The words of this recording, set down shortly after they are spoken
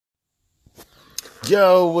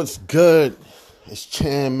Yo, what's good? It's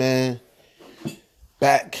Chan, man.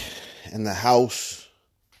 Back in the House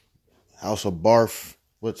of Barf.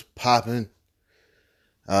 What's popping?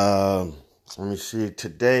 Let me see.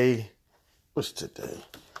 Today, what's today?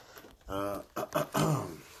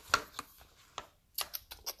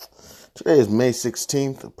 Today is May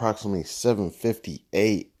 16th, approximately 7:50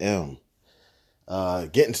 a.m.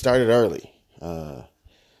 Getting started early.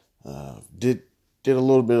 Did a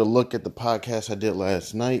little bit of look at the podcast I did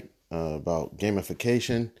last night about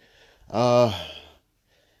gamification.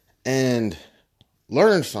 And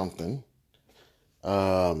learned something.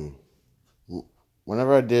 Whenever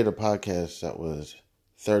I did a podcast that was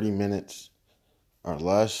 30 minutes or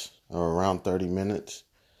less, or around 30 minutes,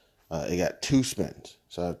 it got 2 spins.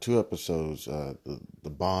 So I have 2 episodes, the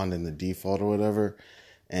Bond and the Default or whatever,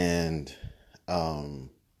 and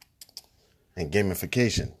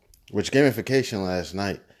gamification. Which gamification last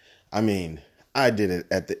night, I did it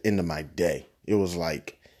at the end of my day. It was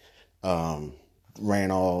like, ran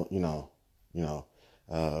all, ran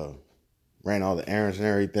all the errands and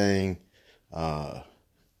everything,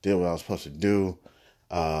 did what I was supposed to do.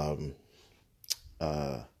 I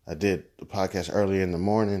did the podcast early in the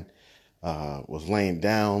morning, was laying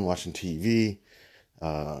down, watching TV.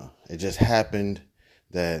 It just happened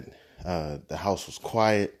that the house was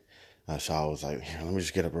quiet. So I was like, here, let me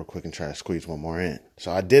just get up real quick and try to squeeze one more in.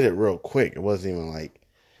 So I did it real quick. It wasn't even like,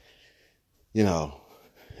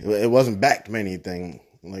 it wasn't backed by anything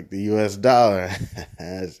like the US dollar.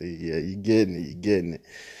 See, yeah, you getting it.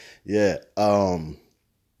 Yeah.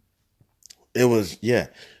 It was,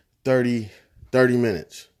 30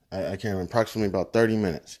 minutes. I can't remember, approximately about 30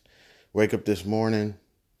 minutes. Wake up this morning,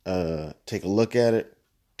 take a look at it,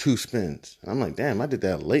 2 spins. And I'm like, damn, I did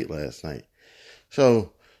that late last night.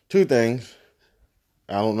 So 2 things.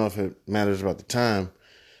 I don't know if it matters about the time,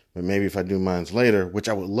 but maybe if I do mines later, which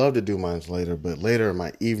I would love to do mines later, but later in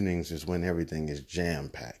my evenings is when everything is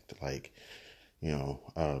jam-packed. Like,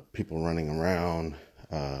 people running around,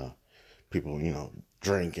 people,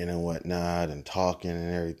 drinking and whatnot and talking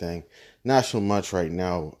and everything. Not so much right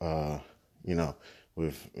now,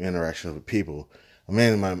 with interactions with people.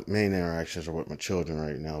 My main interactions are with my children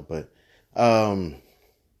right now. But,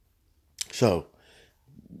 so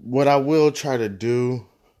what I will try to do,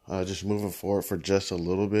 just moving forward for just a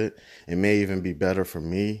little bit, it may even be better for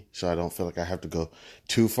me, so I don't feel like I have to go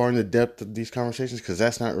too far in the depth of these conversations, because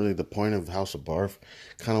that's not really the point of House of Barf.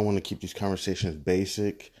 Kind of want to keep these conversations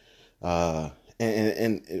basic,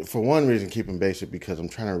 and for one reason, keep them basic because I'm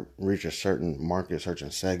trying to reach a certain market,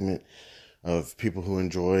 certain segment of people who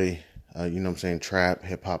enjoy, trap,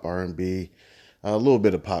 hip hop, R&B, a little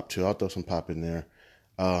bit of pop too. I'll throw some pop in there.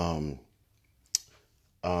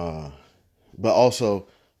 But also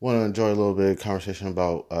want to enjoy a little bit of conversation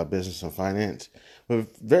about business and finance.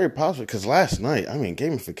 But very positive, because last night,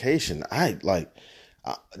 gamification,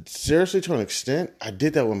 seriously, to an extent, I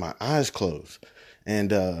did that with my eyes closed.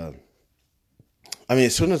 And,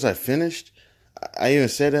 as soon as I finished, I even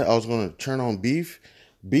said that I was going to turn on Beef.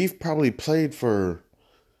 Beef probably played for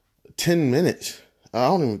 10 minutes. I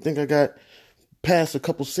don't even think I got past a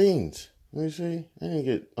couple scenes. Let me see. I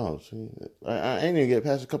didn't even get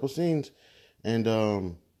past a couple scenes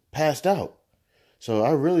and passed out. So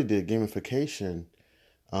I really did gamification.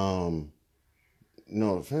 No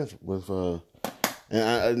offense with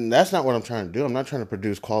and that's not what I'm trying to do. I'm not trying to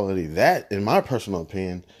produce quality that, in my personal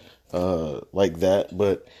opinion, like that.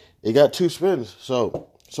 But it got 2 spins. So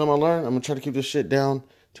something I learned. I'm gonna try to keep this shit down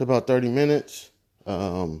to about 30 minutes.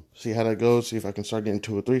 See how that goes. See if I can start getting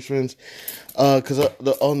 2 or 3 spins. Because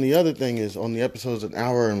on the other thing is, on the episodes an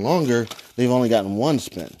hour and longer, they've only gotten 1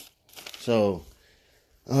 spin. So,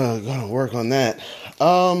 gonna work on that.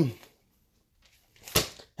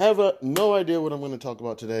 Have no idea what I'm going to talk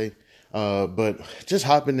about today. But just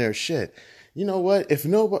hop in there. Shit. You know what? If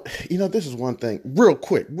nobody, this is one thing. Real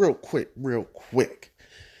quick.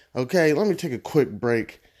 Okay, let me take a quick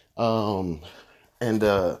break.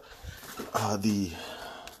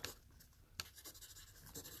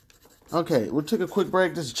 Okay, we'll take a quick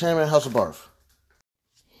break. This is Chairman House of Barf.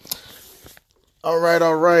 All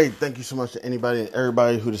right. Thank you so much to anybody and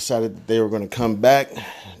everybody who decided that they were going to come back,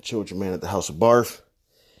 chill with your man at the House of Barf.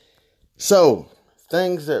 So,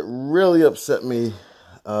 things that really upset me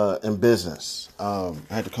in business. I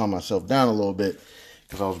had to calm myself down a little bit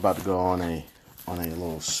because I was about to go on a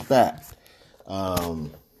little spat,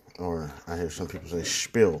 or I hear some people say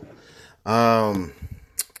spiel.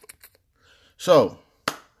 So,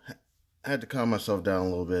 I had to calm myself down a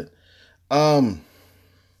little bit.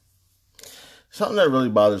 Something that really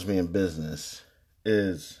bothers me in business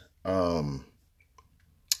is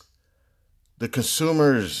the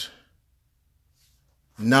consumer's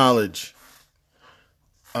knowledge.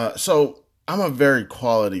 So I'm a very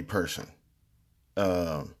quality person.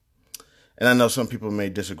 Um, and I know some people may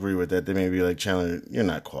disagree with that. They may be like, Chandler, you're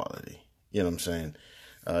not quality. You know what I'm saying?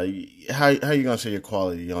 How you gonna say you're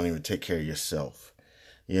quality? You don't even take care of yourself.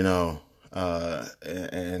 You know,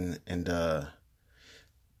 and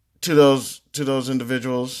to those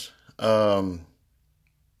individuals, you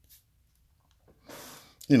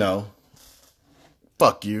know,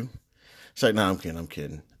 fuck you. It's like, nah, I'm kidding. I'm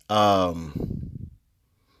kidding.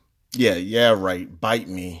 Yeah, right. Bite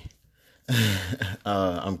me.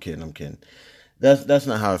 I'm kidding. I'm kidding. That's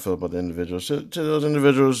not how I feel about the individuals. To those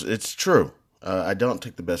individuals, it's true. I don't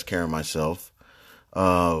take the best care of myself.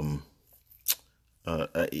 Um,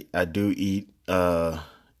 I do eat, probably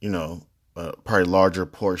larger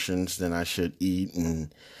portions than I should eat,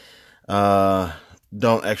 and uh,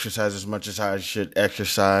 don't exercise as much as I should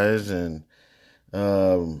exercise, and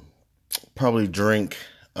um, probably drink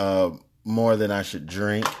more than I should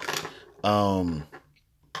drink. Um,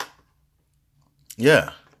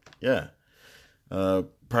 yeah, yeah.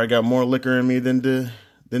 Probably got more liquor in me than the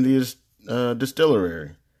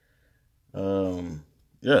distillery. Um,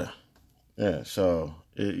 yeah, yeah. So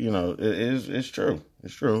it's true.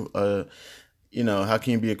 It's true. How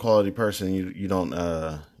can you be a quality person? You don't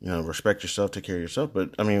respect yourself, take care of yourself.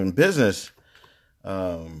 But I mean, in business,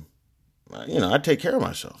 um, I take care of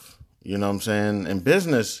myself. You know what I'm saying? In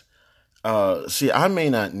business, see, I may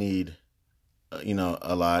not need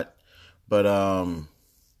a lot, but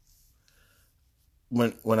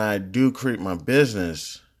when I do create my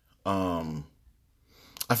business, um,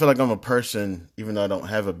 I feel like I'm a person, even though I don't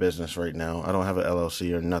have a business right now. I don't have an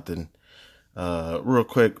LLC or nothing. Real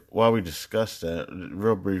quick, while we discuss that,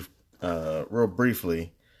 real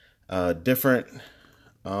briefly, different,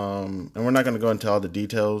 and we're not going to go into all the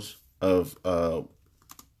details of all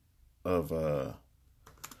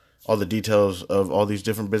the details of all these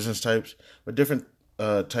different business types, but different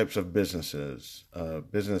types of businesses,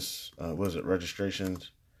 what is it,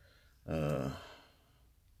 registrations? Uh,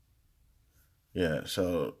 yeah,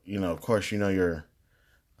 so, of course, your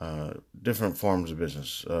different forms of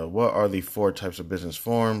business. What are the four types of business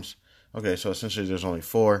forms? Okay, so essentially there's only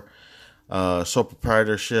four. Sole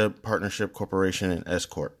proprietorship, partnership, corporation, and S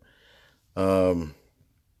corp. Um,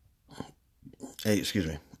 hey, excuse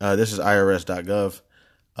me. This is irs.gov.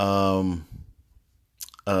 Um,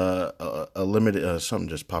 a limited, something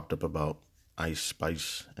just popped up about Ice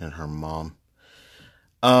Spice and her mom.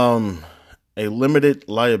 Um, a limited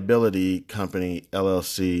liability company,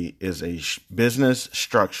 LLC, is a business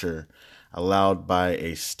structure allowed by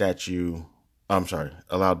a statute.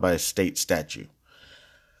 Allowed by a state statute.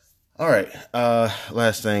 All right.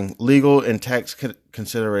 Last thing, legal and tax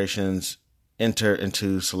considerations enter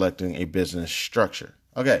into selecting a business structure.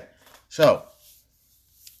 Okay. So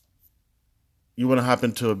you want to hop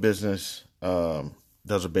into a business.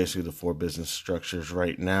 Those are basically the four business structures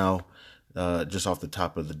right now. Just off the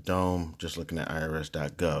top of the dome, just looking at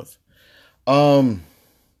irs.gov.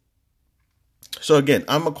 So again,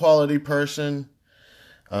 I'm a quality person.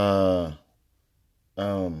 Uh,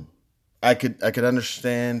 um, I could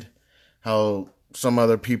understand how some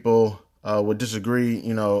other people would disagree.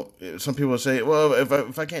 Some people would say, "Well,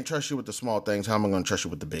 if I can't trust you with the small things, how am I going to trust you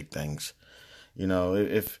with the big things?"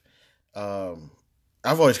 If um,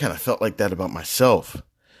 I've always kind of felt like that about myself.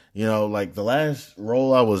 Like the last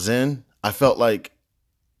role I was in, I felt like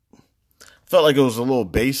it was a little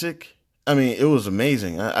basic. I mean, it was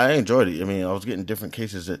amazing. I enjoyed it. I mean, I was getting different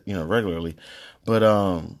cases that, regularly, but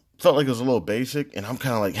felt like it was a little basic. And I'm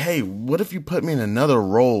kind of like, hey, what if you put me in another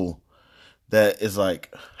role that is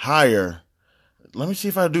like higher? Let me see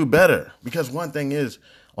if I do better. Because one thing is,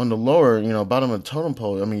 on the lower, bottom of the totem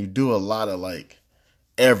pole, I mean, you do a lot of like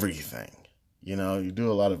everything. You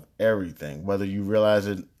do a lot of everything, whether you realize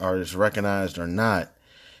it or it's recognized or not.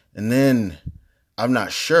 And then I'm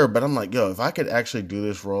not sure, but I'm like, yo, if I could actually do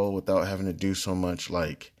this role without having to do so much,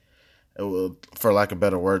 like, for lack of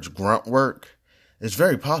better words, grunt work, it's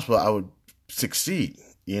very possible I would succeed,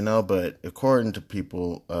 but according to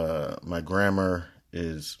people, my grammar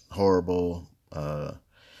is horrible.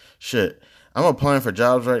 Shit. I'm applying for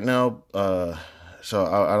jobs right now, so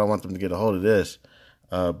I don't want them to get a hold of this.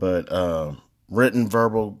 But written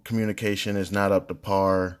verbal communication is not up to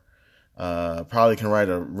par. Probably can write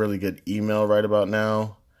a really good email right about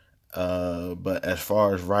now. But as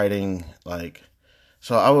far as writing,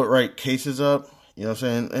 so I would write cases up, you know what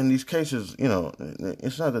I'm saying? And these cases,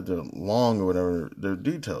 it's not that they're long or whatever, they're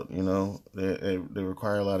detailed, they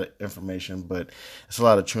require a lot of information, but it's a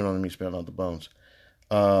lot of chewing on the meat, spitting out the bones.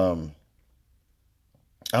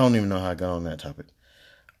 I don't even know how I got on that topic.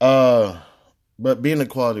 But being a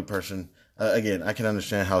quality person, again, I can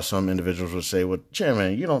understand how some individuals would say, "Well,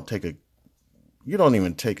 Chairman, you don't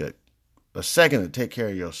even take a second to take care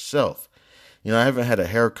of yourself." I haven't had a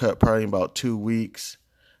haircut probably in about 2 weeks.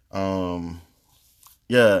 Yeah,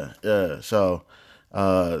 yeah. So,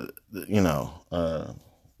 the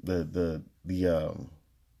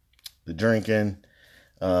drinking,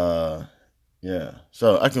 yeah.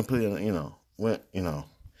 So I completely, went,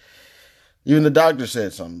 even the doctor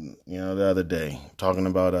said something, the other day talking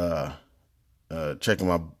about checking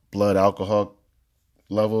my blood alcohol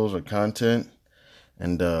levels or content,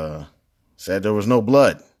 and said there was no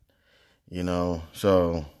blood.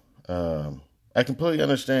 So I completely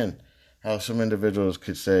understand how some individuals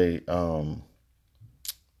could say, how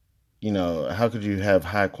could you have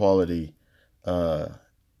high quality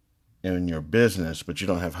in your business, but you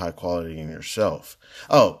don't have high quality in yourself?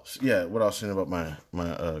 Oh, yeah. What I was saying about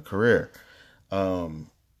my career. How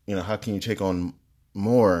can you take on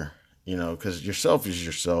more? Because yourself is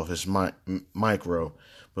yourself. It's micro,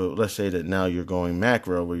 but let's say that now you're going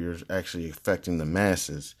macro, where you're actually affecting the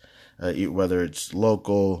masses, whether it's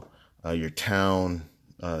local, your town,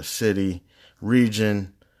 city,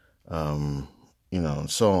 region, and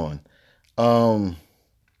so on.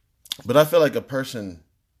 But I feel like a person,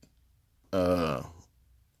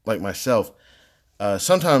 like myself,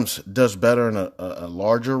 sometimes does better in a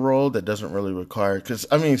larger role that doesn't really require. Because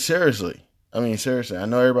seriously, I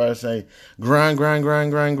know everybody say grind, grind,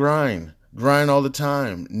 grind, grind, grind, grind all the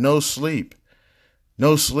time, no sleep,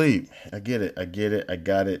 no sleep. I get it, I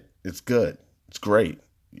got it. It's good, it's great.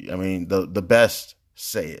 The best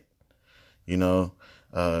say it.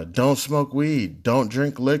 Don't smoke weed, don't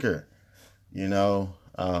drink liquor.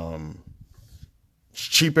 It's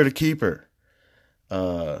cheaper to keep her.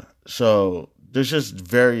 So there's just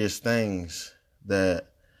various things that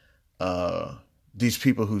these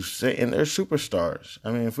people who say, and they're superstars.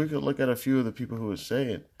 If we could look at a few of the people who would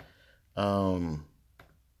say it, I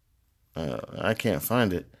can't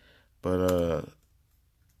find it, but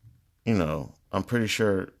I'm pretty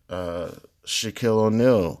sure Shaquille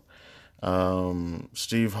O'Neal,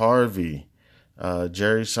 Steve Harvey,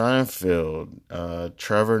 Jerry Seinfeld,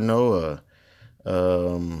 Trevor Noah,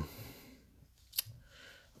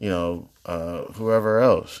 whoever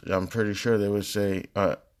else. I'm pretty sure they would say,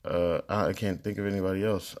 I can't think of anybody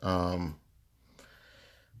else. But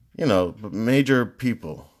major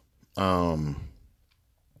people, probably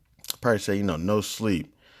say, no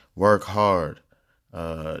sleep, work hard.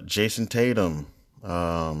 Jason Tatum,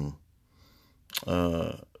 I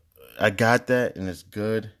got that, and it's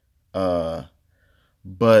good.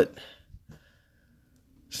 But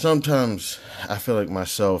sometimes I feel like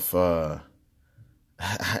myself, all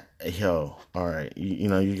right,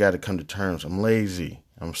 you got to come to terms. I'm lazy.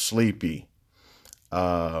 I'm sleepy.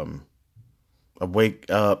 I wake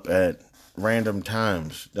up at random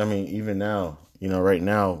times. Even now, right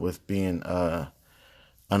now with being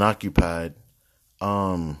unoccupied,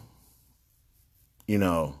 I'll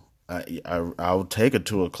take a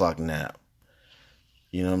 2:00 nap.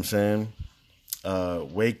 You know what I'm saying?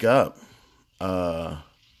 Wake up. I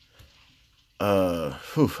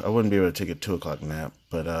wouldn't be able to take a 2:00 nap,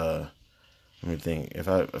 but let me think. If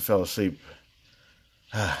I fell asleep,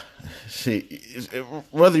 see,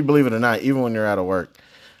 whether you believe it or not, even when you're out of work,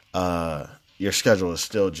 your schedule is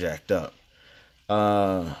still jacked up.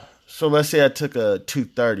 So let's say I took a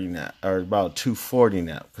 2:30 nap, or about 2:40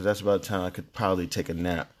 nap, because that's about the time I could probably take a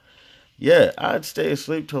nap. Yeah, I'd stay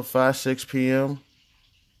asleep till 5, 6 p.m.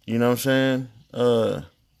 You know what I'm saying?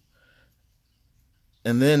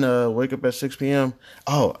 And then wake up at 6 p.m.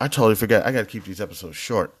 Oh, I totally forgot. I got to keep these episodes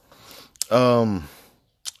short. For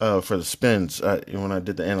the spins, when I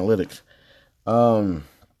did the analytics. I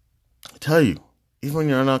tell you, even when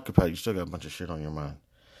you're unoccupied, you still got a bunch of shit on your mind.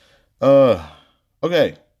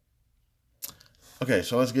 Okay. Okay,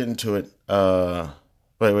 so let's get into it.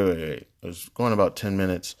 Wait. It's going about 10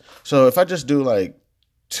 minutes. So if I just do like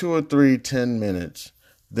 2 or 3 10 minutes,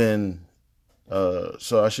 then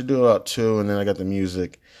so I should do about 2, and then I got the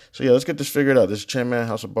music. So yeah, let's get this figured out. This is Chairman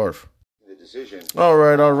House of Barf. All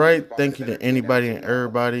right. Thank you to anybody and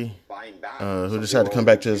everybody who decided to come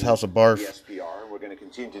back to this House of Barf. We're going to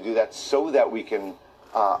continue to do that so that we can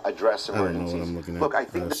address emergencies. I don't know what I'm looking at. Look, I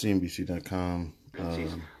think CNBC.com.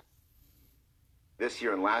 This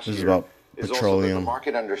year and last this year is about is petroleum. also that the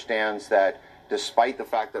market understands that despite the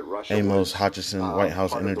fact that Russia Amos Hutchinson, White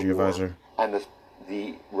House Energy Advisor, and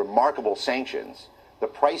the remarkable sanctions, the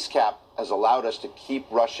price cap has allowed us to keep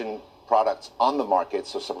Russian products on the market,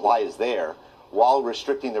 so supply is there, while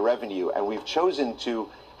restricting the revenue. And we've chosen to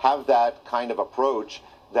have that kind of approach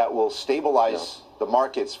that will stabilize the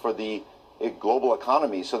markets for the global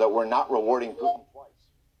economy so that we're not rewarding Putin twice.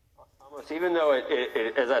 Even though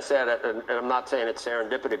it as I said, and I'm not saying it's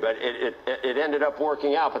serendipity, but it ended up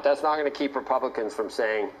working out, but that's not going to keep Republicans from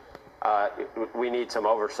saying we need some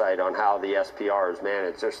oversight on how the SPR is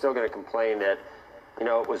managed. They're still going to complain that,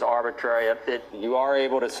 it was arbitrary. You are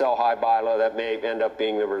able to sell high, buy low. That may end up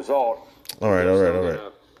being the result. All right. I'm going to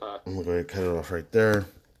go ahead and cut it off right there.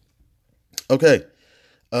 Okay.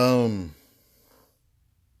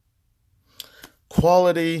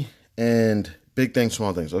 Quality and big things,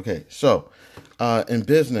 small things. Okay. So, in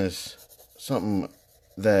business, something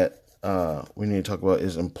that we need to talk about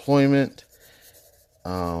is employment.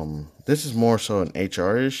 This is more so an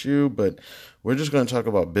HR issue, but we're just going to talk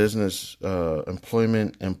about business,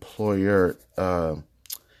 employment, employer,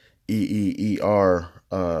 EEER,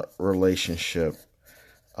 relationship.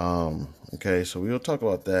 Okay, so we'll talk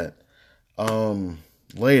about that,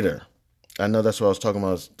 later. I know that's what I was talking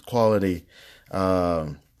about, is quality,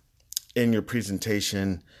 in your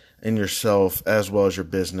presentation, in yourself, as well as your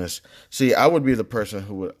business. See, I would be the person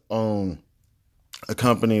who would own a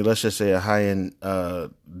company, let's just say a high-end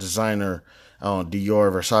designer,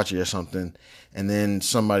 Dior, Versace or something, and then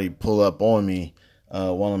somebody pull up on me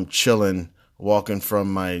while I'm chilling, walking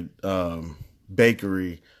from my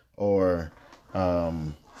bakery or,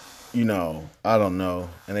 I don't know,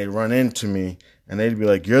 and they run into me, and they'd be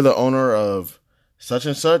like, "You're the owner of such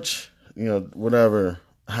and such, whatever,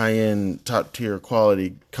 high-end, top-tier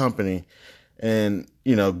quality company," and,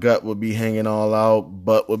 gut would be hanging all out,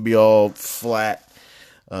 butt would be all flat,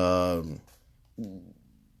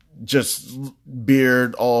 just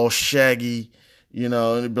beard all shaggy, and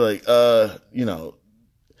it'd be like,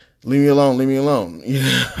 leave me alone.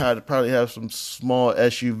 I'd probably have some small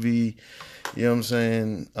SUV, you know what I'm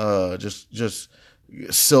saying? Just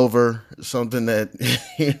silver, something that,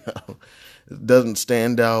 doesn't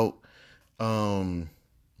stand out.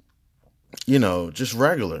 Just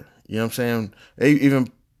regular, you know what I'm saying?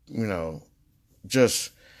 Even,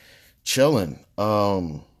 just chilling.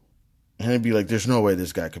 And it'd be like, there's no way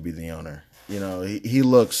this guy could be the owner. He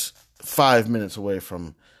looks 5 minutes away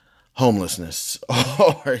from homelessness,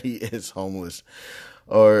 or he is homeless,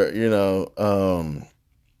 or,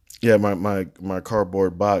 my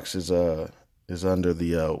cardboard box is under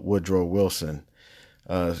the Woodrow Wilson.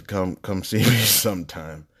 Come see me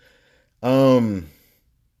sometime.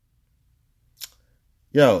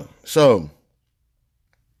 So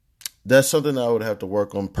that's something that I would have to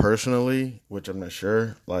work on personally, which I'm not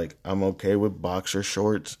sure. Like, I'm okay with boxer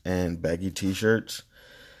shorts and baggy t-shirts.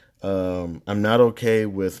 I'm not okay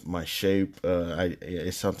with my shape.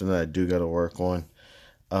 It's something that I do got to work on.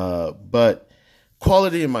 But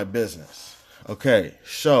quality in my business. Okay,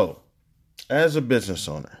 so as a business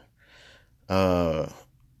owner,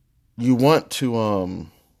 you want to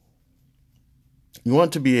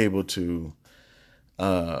be able to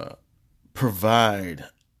provide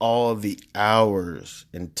all the hours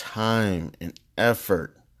and time and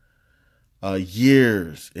effort,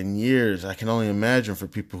 years and years. I can only imagine for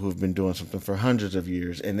people who've been doing something for hundreds of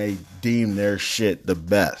years and they deem their shit the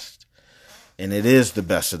best. And it is the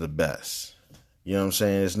best of the best. You know what I'm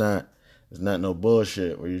saying? It's not no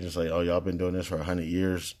bullshit where you're just like, oh, y'all been doing this for 100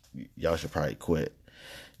 years. Y'all should probably quit.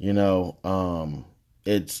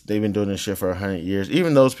 They've been doing this shit for 100 years.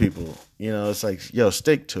 Even those people, it's like,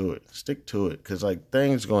 stick to it. Cause like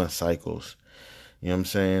things go in cycles. You know what I'm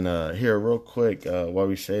saying? Here real quick, while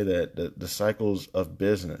we say that, the cycles of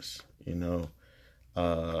business, we're going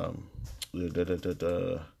to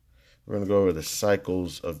go over the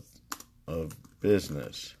cycles of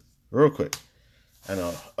business real quick. I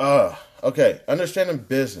know. Okay. Understanding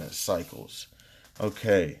business cycles.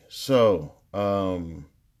 Okay. So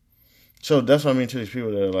that's what I mean to these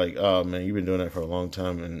people that are like, oh man, you've been doing that for a long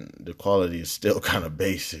time and the quality is still kind of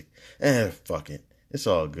basic. Fuck it. It's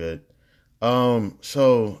all good.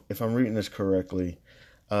 So if I'm reading this correctly,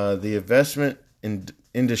 the investment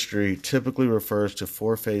industry typically refers to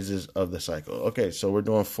 4 phases of the cycle. Okay, so we're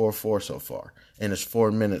doing 4 so far, and it's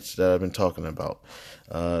 4 minutes that I've been talking about.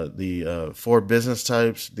 The 4 business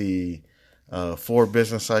types, the 4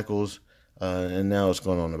 business cycles, and now it's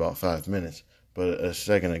going on about 5 minutes. But a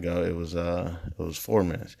second ago, it was 4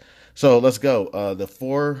 minutes. So let's go. The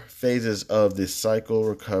 4 phases of the cycle: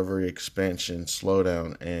 recovery, expansion,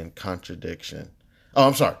 slowdown, and contradiction. Oh,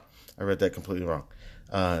 I'm sorry. I read that completely wrong.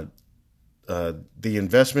 The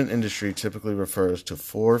investment industry typically refers to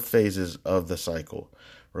 4 phases of the cycle: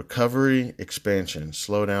 recovery, expansion,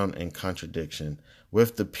 slowdown, and contradiction,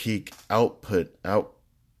 with the peak output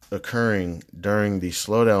occurring during the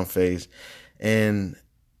slowdown phase and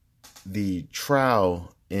the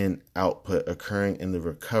trough in output occurring in the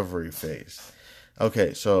recovery phase.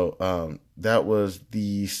 Okay, so that was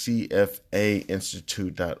the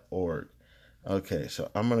CFAinstitute.org. Okay,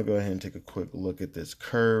 so I'm going to go ahead and take a quick look at this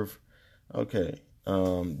curve. Okay,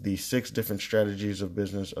 the 6 different strategies of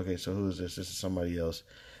business. Okay, so who is this? This is somebody else.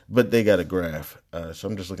 But they got a graph. So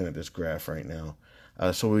I'm just looking at this graph right now.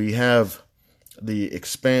 So we have the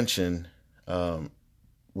expansion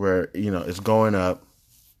where, it's going up.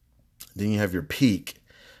 Then you have your peak.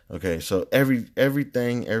 Okay, so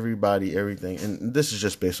everything, and this is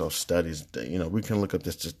just based off studies. We can look up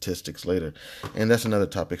the statistics later, and that's another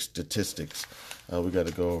topic, statistics. We got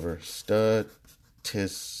to go over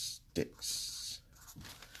statistics.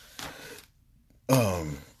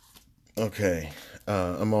 Okay,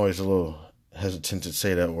 I'm always a little hesitant to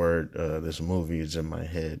say that word. This movie is in my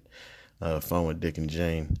head, Fun with Dick and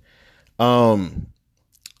Jane.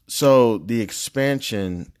 So the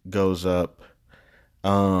expansion goes up.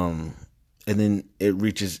 And then it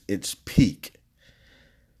reaches its peak.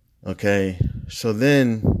 Okay, so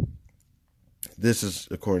then this is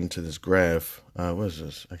according to this graph. What is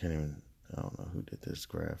this? I don't know who did this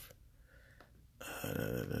graph.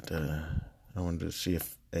 I wonder the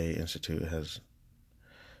CFA Institute has.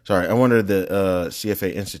 Sorry, I wonder the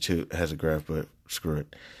CFA Institute has a graph, but screw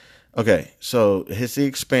it. Okay, so it hits the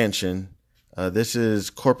expansion. This is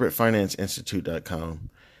corporatefinanceinstitute.com.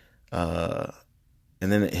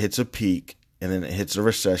 And then it hits a peak, and then it hits a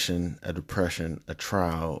recession, a depression, a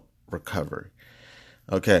trial, recovery.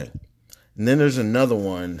 Okay. And then there's another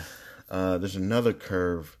one. There's another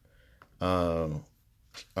curve.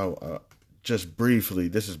 Just briefly,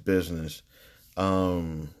 this is business. Let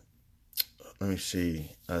me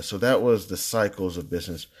see. So that was the cycles of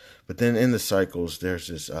business. But then in the cycles, there's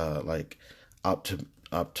this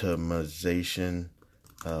optimization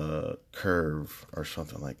curve or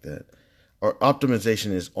something like that. Or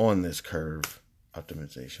optimization is on this curve.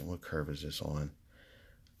 Optimization. What curve is this on?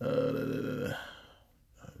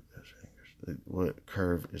 What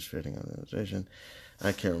curve is fitting optimization?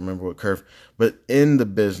 I can't remember what curve. But in the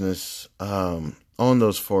business, on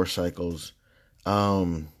those 4 cycles,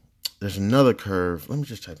 there's another curve. Let me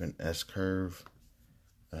just type in S curve.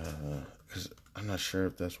 Because I'm not sure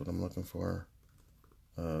if that's what I'm looking for.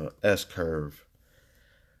 S curve.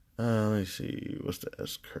 Let me see. What's the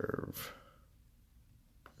S curve?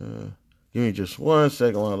 Give me just 1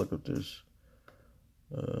 second while I look up this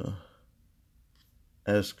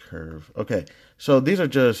S curve. Okay, so these are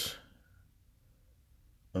just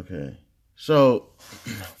okay. So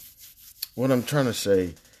what I'm trying to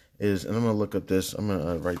say is, and I'm gonna look up this. I'm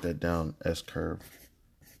gonna write that down. S curve.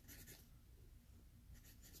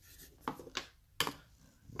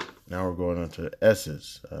 Now we're going on to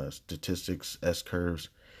S's, statistics, S curves.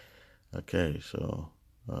 Okay, so.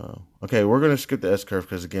 Okay, we're going to skip the S-curve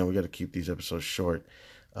because, again, we got to keep these episodes short.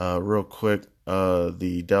 Real quick,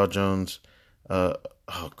 the Dow Jones, oh,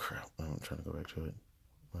 crap, I'm trying to go back to it.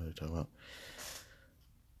 What are they talking about?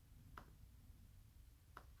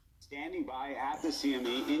 Standing by at the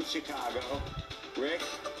CME in Chicago. Rick,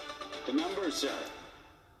 the numbers, sir.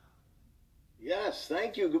 Yes,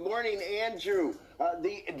 thank you. Good morning, Andrew.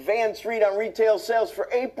 The advanced read on retail sales for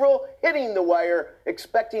April hitting the wire,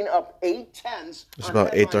 expecting up 0.8. It's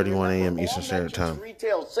about 8:31 a.m. Eastern Standard Time.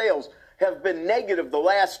 Retail sales have been negative the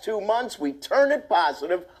last 2 months. We turn it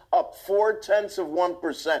positive, up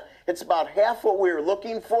 0.4%. It's about half what we were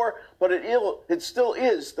looking for, but it still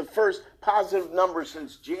is the first positive number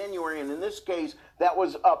since January. And in this case, that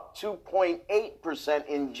was up 2.8%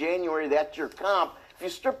 in January. That's your comp. If you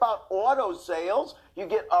strip out auto sales, you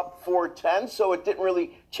get up 0.4, so it didn't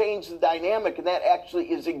really change the dynamic, and that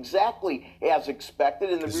actually is exactly as expected.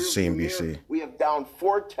 In the rearview mirror, we have down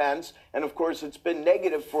 0.4, and of course it's been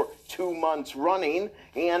negative for 2 months running.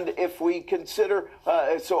 And if we consider,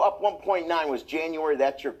 so up 1.9 was January,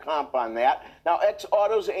 that's your comp on that. Now,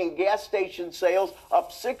 ex-autos and gas station sales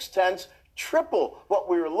up 0.6, triple what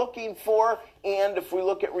we were looking for. And if we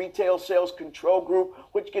look at retail sales control group,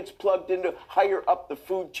 which gets plugged into higher up the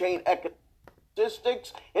food chain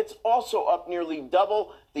statistics, it's also up nearly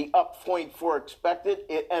double the up 0.4 expected.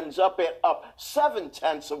 It ends up at up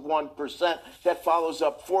 0.7%. That follows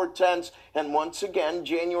up 0.4. And once again,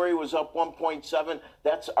 January was up 1.7.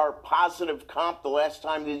 That's our positive comp the last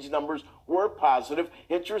time these numbers were positive.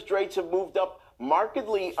 Interest rates have moved up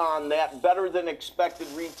markedly on that, better than expected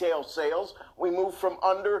retail sales. We moved from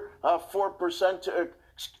under 4%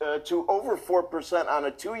 to over 4% on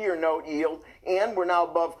a 2-year note yield, and we're now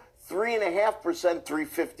above 3.5%,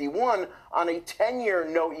 351 on a 10-year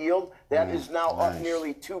note yield. That is now up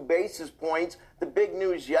nearly 2 basis points. The big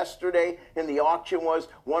news yesterday in the auction was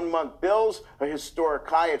 1-month bills, a historic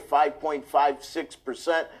high at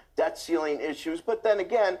 5.56%. Debt ceiling issues. But then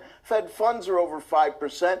again, Fed funds are over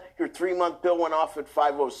 5%. Your 3-month bill went off at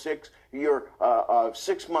 506. Your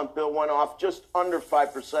 6-month bill went off just under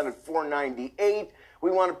 5% at 498.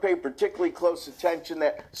 We want to pay particularly close attention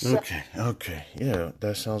that... Okay. Yeah,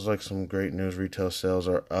 that sounds like some great news. Retail sales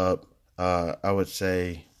are up. I would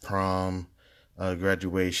say prom,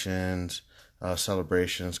 graduations,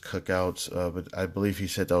 celebrations, cookouts. But I believe he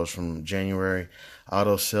said that was from January.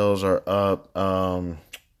 Auto sales are up.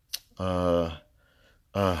 I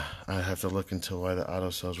have to look into why the auto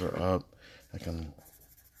sales were up.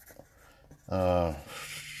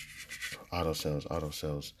 Auto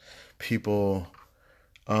sales. People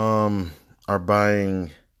are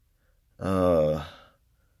buying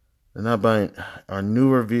they're not buying, are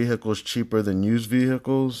newer vehicles cheaper than used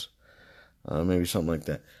vehicles? Maybe something like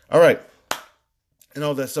that. All right. And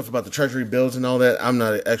all that stuff about the treasury bills and all that, I'm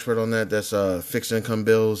not an expert on that. That's fixed income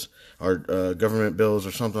bills or government bills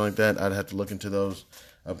or something like that. I'd have to look into those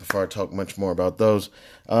before I talk much more about those.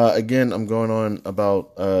 Again, I'm going on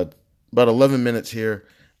about 11 minutes here.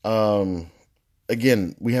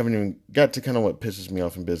 Again, we haven't even got to kind of what pisses me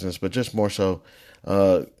off in business, but just more so,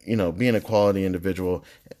 being a quality individual.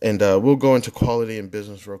 And we'll go into quality in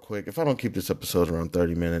business real quick. If I don't keep this episode around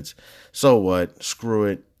 30 minutes, so what? Screw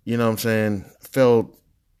it. You know what I'm saying? Failed.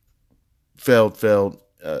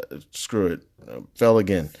 Screw it. Fell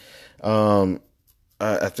again. I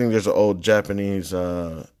think there's an old Japanese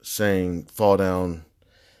saying, fall down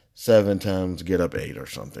 7 times, get up 8 or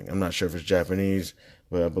something. I'm not sure if it's Japanese,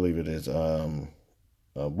 but I believe it is.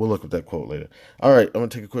 We'll look at that quote later. All right, I'm going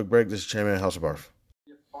to take a quick break. This is Chairman House of Barf.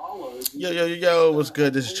 Yo, what's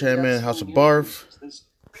good? This is Chairman House of Barf.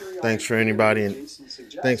 Thanks to anybody and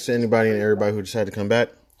everybody who decided to come back.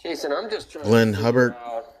 Jason, I'm just trying Glenn to Hubbard,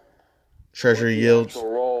 Treasury Yields,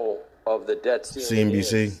 role of the debt ceiling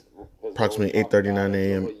CNBC, approximately 8:39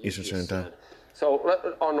 a.m. Eastern Standard Time. So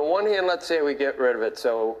on the one hand, let's say we get rid of it,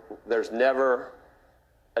 so there's never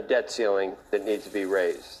a debt ceiling that needs to be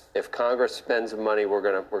raised. If Congress spends the money, we're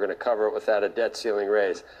gonna cover it without a debt ceiling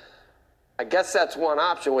raise. I guess that's one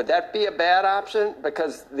option. Would that be a bad option?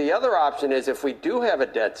 Because the other option is if we do have a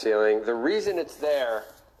debt ceiling, the reason it's there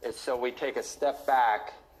is so we take a step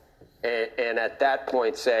back and at that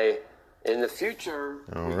point say, in the future...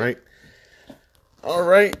 All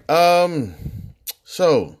right.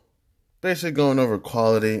 So, basically going over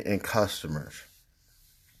quality and customers.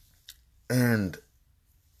 And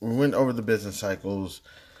we went over the business cycles.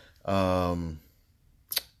 I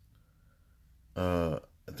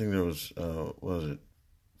think there was,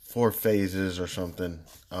 4 phases or something.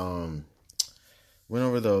 Went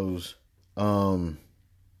over those.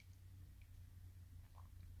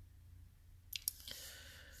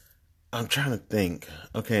 I'm trying to think.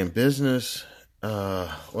 Okay, in business, what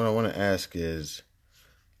I want to ask is,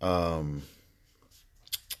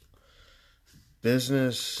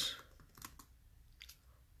 business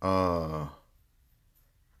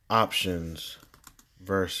options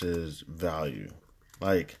versus value.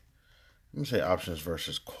 Like, let me say options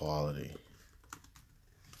versus quality.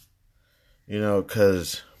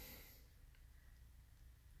 Because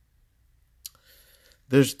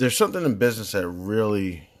there's something in business that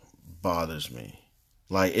really bothers me.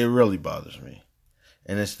 Like, it really bothers me.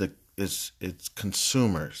 And it's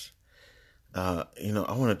consumers. I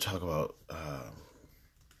want to talk about,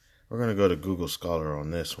 we're going to go to Google Scholar on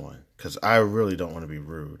this one, because I really don't want to be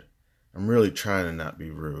rude. I'm really trying to not be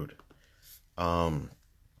rude.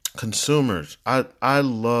 Consumers, I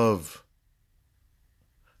love,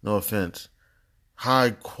 no offense, high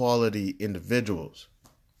quality individuals.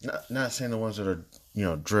 Not saying the ones that are,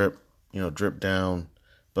 drip down,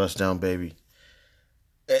 bust down baby.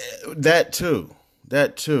 That too.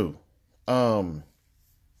 But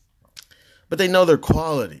they know their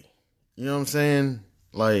quality. You know what I'm saying?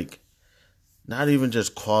 Like, not even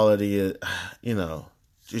just quality,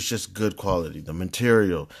 it's just good quality. The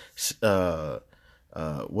material,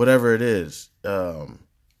 whatever it is. I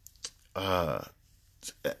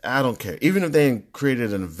don't care. Even if they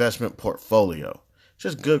created an investment portfolio,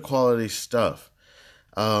 just good quality stuff.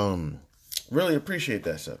 Really appreciate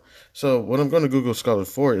that stuff. So what I'm going to Google Scholar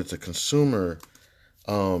for is a consumer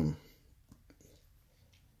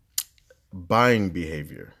buying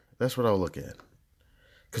behavior. That's what I'll look at.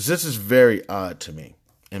 Because this is very odd to me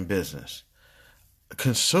in business.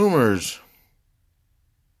 Consumers,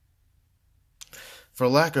 for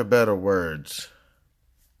lack of better words,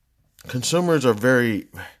 consumers are very,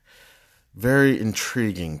 very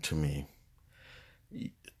intriguing to me.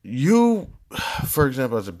 You, for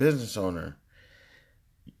example, as a business owner,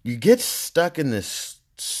 you get stuck in this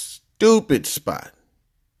stupid spot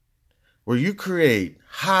where you create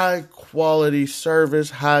high quality service,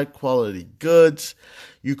 high quality goods.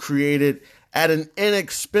 You create it at an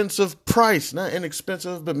inexpensive price, not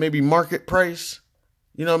inexpensive, but maybe market price.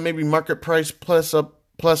 Maybe market price plus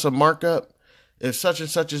a markup. If such and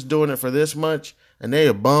such is doing it for this much and they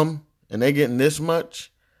a bum and they getting this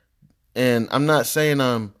much, and I'm not saying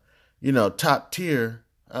I'm, top tier.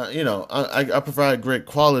 I provide great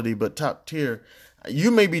quality, but top tier.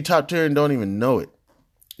 You may be top tier and don't even know it.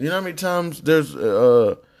 You know how many times there's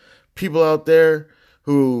people out there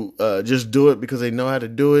who just do it because they know how to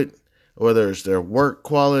do it, whether it's their work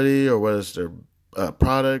quality or whether it's their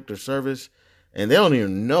product or service, and they don't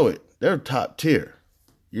even know it. They're top tier.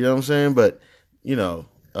 You know what I'm saying? But they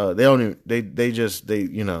don't even, they're just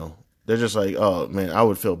like, oh man, I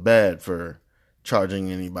would feel bad for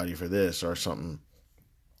charging anybody for this or something,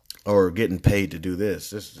 or getting paid to do this.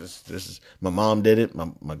 This is, my mom did it.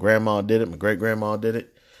 My grandma did it. My great grandma did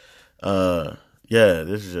it.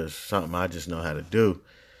 This is just something I just know how to do.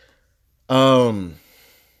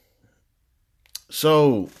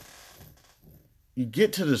 So you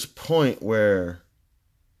get to this point where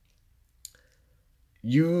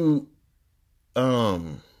you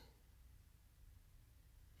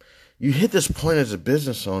hit this point as a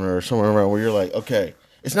business owner or somewhere around where you're like, okay,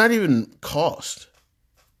 it's not even cost.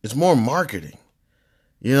 It's more marketing.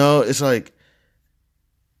 It's like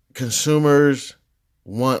consumers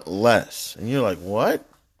want less. And you're like, what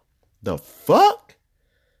the fuck?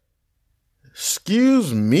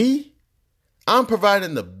 Excuse me? I'm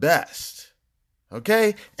providing the best.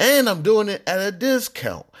 Okay? And I'm doing it at a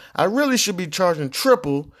discount. I really should be charging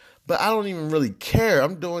triple, but I don't even really care.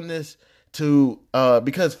 I'm doing this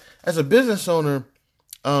because as a business owner,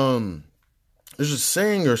 there's a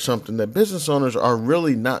saying or something that business owners are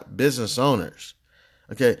really not business owners.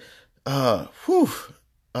 Okay. I'm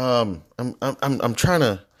trying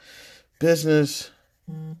to business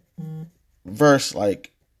versus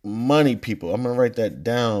like money people. I'm going to write that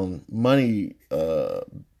down. Money,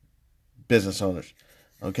 business owners.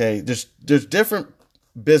 Okay. There's different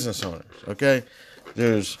business owners. Okay.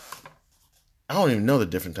 I don't even know the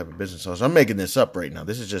different type of business owners. I'm making this up right now.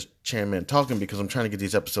 This is just Chan Man talking because I'm trying to get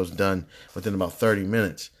these episodes done within about 30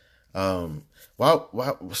 minutes. Why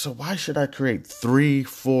should I create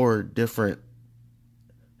 3-4 different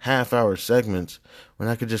half-hour segments when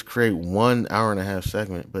I could just create 1 hour-and-a-half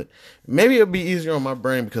segment? But maybe it'll be easier on my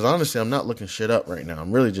brain because honestly, I'm not looking shit up right now.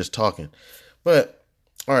 I'm really just talking. But,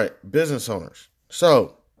 all right, business owners.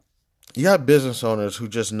 So, you got business owners who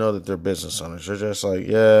just know that they're business owners. They're just like,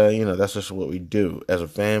 that's just what we do. As a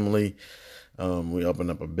family, we open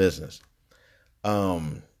up a business.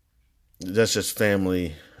 That's just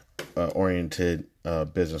family oriented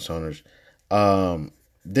business owners.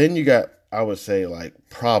 Then you got, I would say, like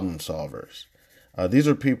problem solvers. These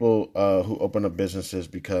are people who open up businesses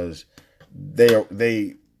because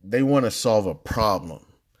they want to solve a problem.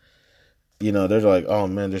 They're like, oh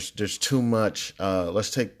man, there's too much. Let's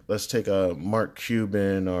take Mark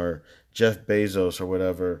Cuban or Jeff Bezos or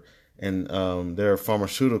whatever, and their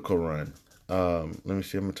pharmaceutical run. Let me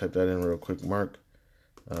see. I'm gonna type that in real quick. Mark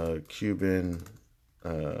Cuban.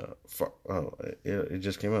 It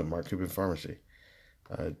just came up. Mark Cuban Pharmacy.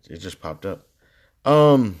 It just popped up.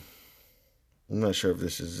 I'm not sure if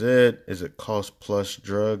this is it. Is it Cost Plus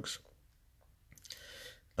Drugs?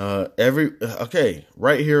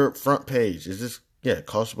 Right here, front page. Is this,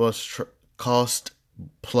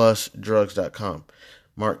 costplusdrugs.com.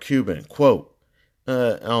 Mark Cuban, quote,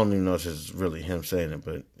 I don't even know if this is really him saying it,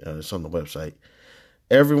 but it's on the website.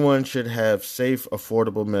 Everyone should have safe,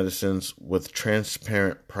 affordable medicines with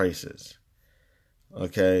transparent prices.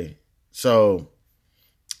 Okay, so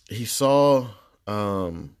he saw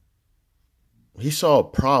a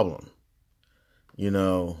problem,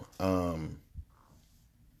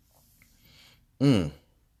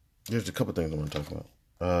 There's a couple things I want to talk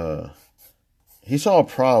about. He saw a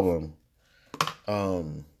problem,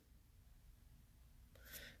 and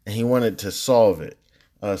he wanted to solve it.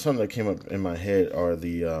 Something that came up in my head are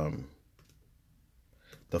the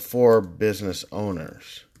 4 business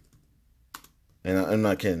owners, and I'm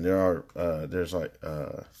not kidding. There's like,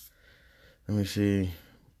 let me see,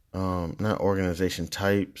 not organization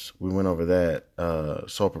types. We went over that.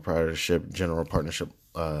 Sole proprietorship, general partnership,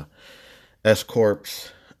 S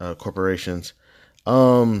corps, corporations,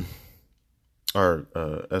 or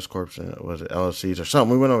S corps, was it LLCs or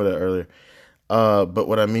something? We went over that earlier. But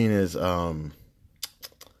what I mean is,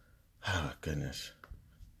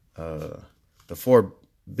 the four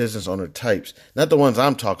business owner types, not the ones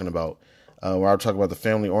I'm talking about, where I talk about the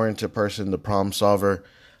family oriented person, the problem solver.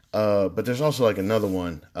 But there's also like another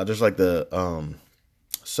one. There's like the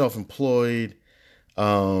self-employed,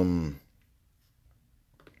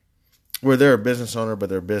 where they're a business owner, but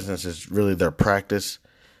their business is really their practice.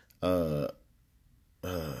 There's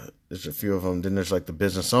a few of them. Then there's like the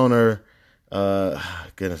business owner.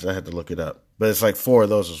 Goodness, I had to look it up, but it's like four of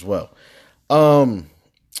those as well.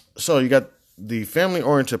 So you got the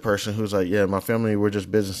family-oriented person who's like, yeah, my family, we're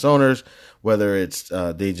just business owners, whether it's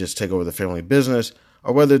they just take over the family business,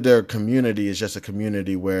 or whether their community is just a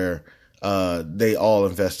community where they all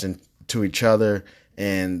invest into each other,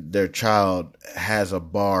 and their child has a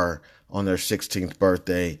bar on their 16th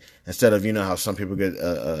birthday. Instead of, how some people get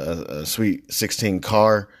a sweet 16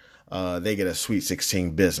 car, they get a sweet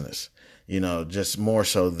 16 business. Just more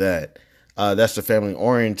so that. That's the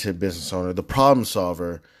family-oriented business owner. The problem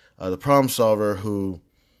solver who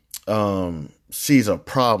sees a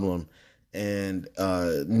problem and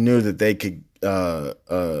knew that they could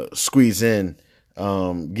squeeze in,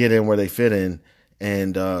 get in where they fit in,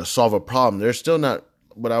 and solve a problem. They're still not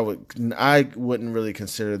what I wouldn't really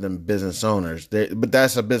consider them business owners. But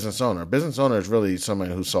that's a business owner. A business owner is really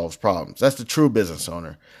somebody who solves problems. That's the true business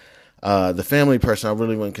owner. The family person, I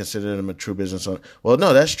really wouldn't consider them a true business owner. Well,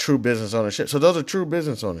 no, that's true business ownership. So those are true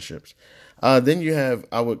business ownerships. Then you have,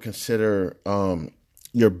 I would consider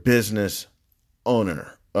your business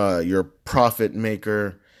owner, your profit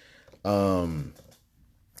maker.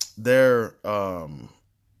 Their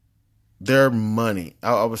money.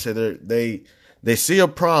 I would say they see a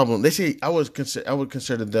problem. I would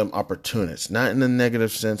consider them opportunists, not in a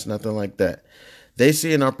negative sense, nothing like that. They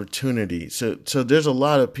see an opportunity. So there's a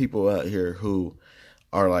lot of people out here who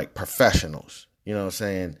are like professionals, you know what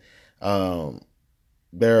I'm saying?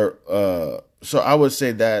 So I would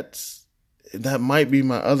say that might be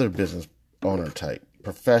my other business owner type,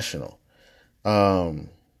 professional. I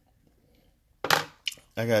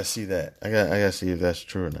gotta see that. I gotta see if that's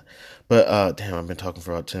true or not. But damn, I've been talking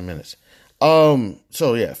for about 10 minutes.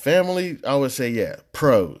 So yeah, family, I would say, yeah,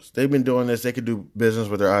 pros. They've been doing this. They could do business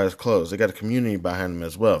with their eyes closed. They got a community behind them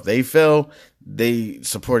as well. If they fail, they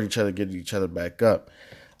support each other, get each other back up.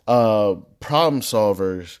 Problem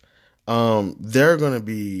solvers, they're going to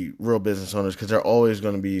be real business owners because they're always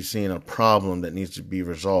going to be seeing a problem that needs to be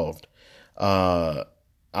resolved. I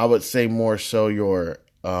would say more so your,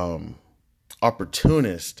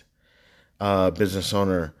 opportunist, business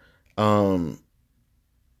owner,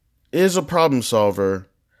 is a problem solver,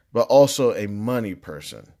 but also a money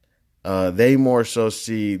person. They more so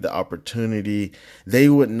see the opportunity. They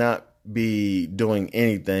would not be doing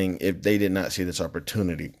anything if they did not see this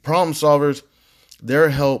opportunity. Problem solvers, their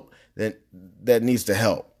help that needs to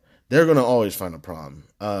help. They're going to always find a problem,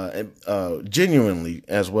 genuinely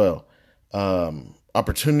as well.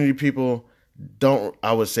 Opportunity people don't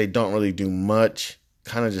really do much,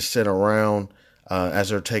 kind of just sit around. As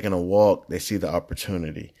they're taking a walk, they see the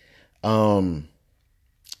opportunity. I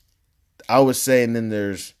would say, and then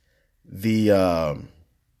there's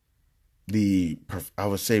I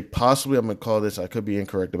would say possibly, I'm going to call this, I could be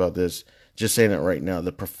incorrect about this, just saying it right now,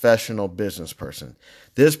 the professional business person.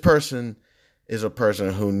 This person is a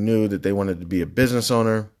person who knew that they wanted to be a business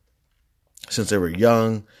owner since they were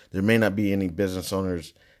young. There may not be any business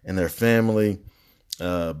owners in their family,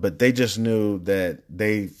 but they just knew that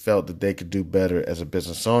they felt that they could do better as a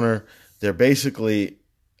business owner. They're basically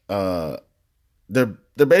they're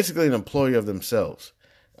basically an employee of themselves.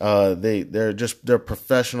 They're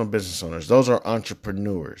professional business owners. Those are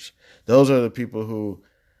entrepreneurs. Those are the people who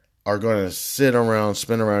are going to spin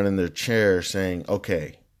around in their chair saying,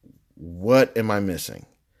 okay, what am I missing?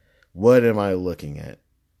 What am I looking at?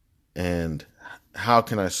 And how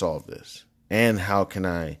can I solve this? And how can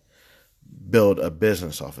I build a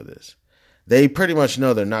business off of this? They pretty much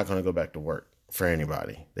know they're not going to go back to work for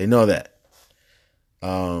anybody. They know that.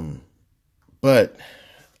 But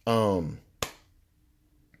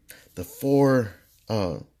the four,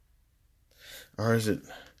 or is it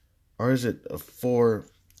four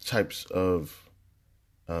types of,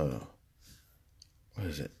 what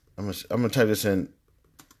is it? I'm gonna type this in.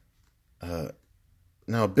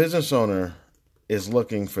 Now, a business owner is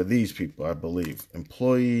looking for these people, I believe.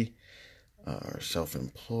 Employee, or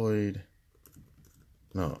self-employed.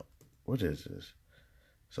 No, what is this?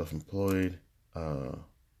 Self-employed.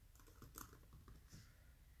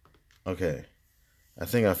 Okay. I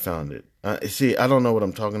think I found it. See, I don't know what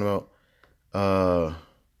I'm talking about.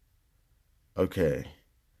 Okay.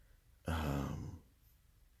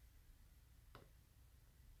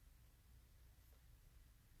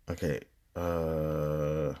 Okay.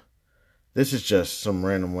 This is just some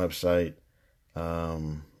random website.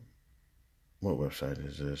 What website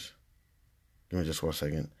is this? Give me just 1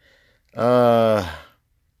 second.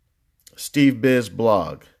 Steve Biz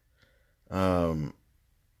blog. What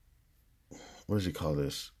does he call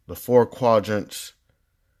this? The 4 quadrants.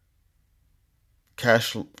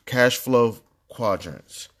 Cash flow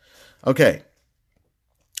quadrants. Okay,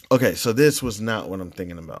 so this was not what I'm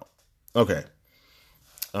thinking about. Okay.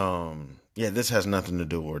 Yeah, this has nothing to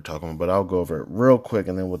do with what we're talking about, but I'll go over it real quick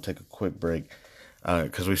and then we'll take a quick break.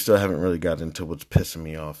 Because we still haven't really gotten into what's pissing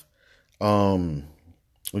me off.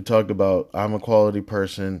 We talked about I'm a quality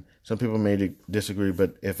person. Some people may disagree,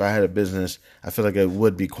 but if I had a business, I feel like it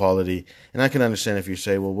would be quality. And I can understand if you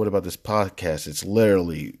say, well, what about this podcast? It's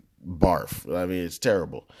literally barf. I mean, it's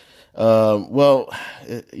terrible. I'm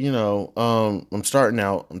starting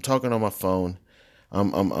out. I'm talking on my phone.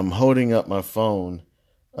 I'm holding up my phone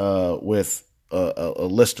with a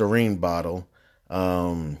Listerine bottle.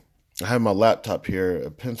 I have my laptop here,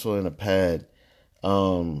 a pencil and a pad.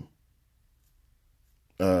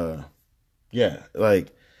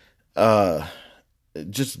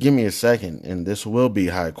 Just give me a second, and this will be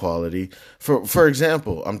high quality. For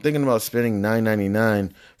example, I'm thinking about spending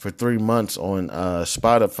 $9.99 for 3 months on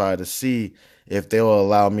Spotify to see if they'll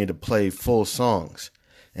allow me to play full songs.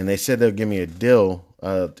 And they said they'll give me a deal,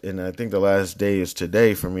 and I think the last day is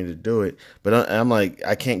today for me to do it. But I'm like,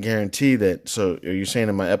 I can't guarantee that. So are you saying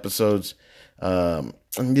in my episodes,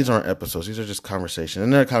 these aren't episodes, these are just conversations.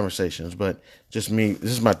 And they're conversations, but just me,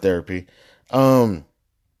 this is my therapy. Because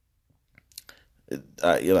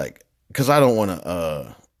I don't want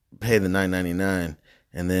to pay the $9.99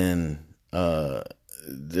 and then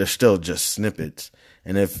they're still just snippets.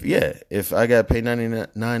 And if I got paid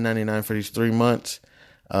 $9.99 for these 3 months,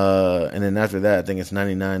 and then after that, I think it's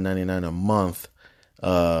 $99.99 a month.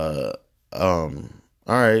 All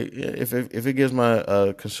right, if it gives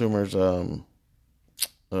my consumers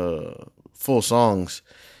full songs,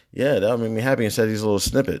 yeah, that would make me happy instead of these little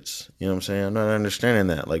snippets. You know what I'm saying? I'm not understanding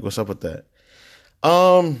that. Like, what's up with that?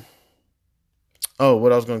 What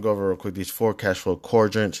I was going to go over real quick, these 4 cash flow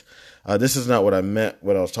quadrants. This is not what I meant,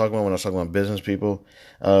 what I was talking about when I was talking about business people.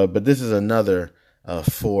 But this is another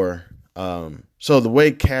 4. So the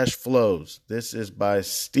way cash flows, this is by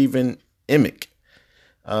Stephen Emick,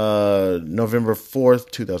 November 4th,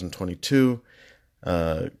 2022.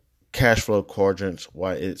 Cash flow quadrants,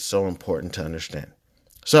 why it's so important to understand.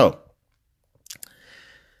 So,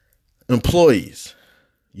 employees,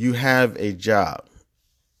 you have a job,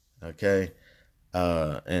 okay?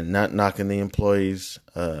 And not knocking the employees.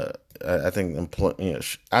 I think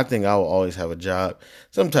I think I will always have a job,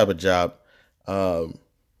 some type of job. A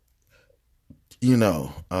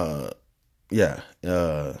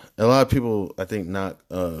lot of people, I think, knock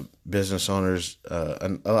business owners.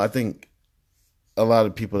 I think a lot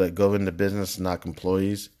of people that go into business knock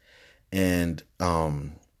employees, and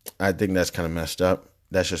I think that's kind of messed up.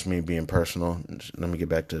 That's just me being personal. Let me get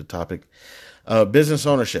back to the topic. Business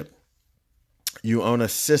ownership. You own a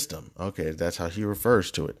system. Okay, that's how he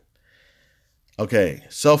refers to it. Okay,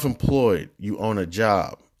 self-employed. You own a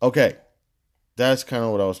job. Okay, that's kind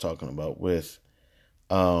of what I was talking about with,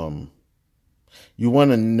 you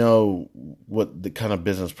want to know what the kind of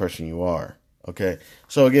business person you are. Okay,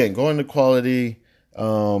 so again, going to quality,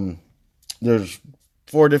 there's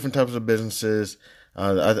 4 different types of businesses.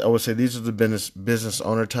 I would say these are the business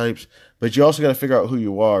owner types, but you also got to figure out who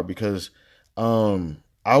you are, because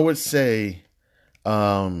I would say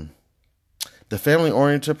the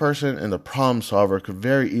family-oriented person and the problem solver could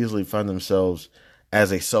very easily find themselves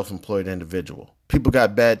as a self-employed individual. People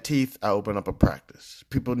got bad teeth, I open up a practice.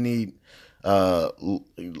 People need a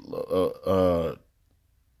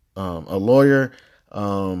lawyer,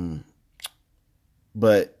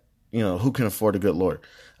 but who can afford a good lawyer?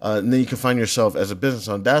 And then you can find yourself as a business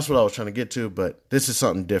owner. That's what I was trying to get to, but this is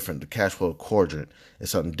something different. The cash flow quadrant is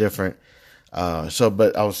something different.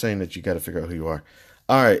 But I was saying that you got to figure out who you are.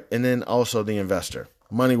 All right. And then also the investor.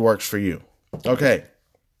 Money works for you. Okay.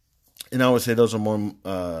 And I would say those are more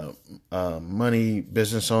money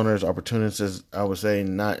business owners, opportunists. I would say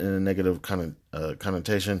not in a negative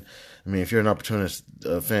connotation. I mean, if you're an opportunist,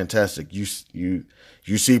 fantastic. You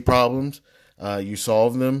see problems, you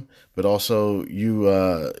solve them, but also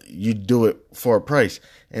you do it for a price.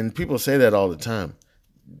 And people say that all the time.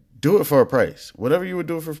 Do it for a price. Whatever you would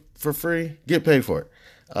do for free, get paid for it.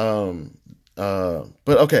 But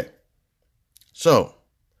okay. So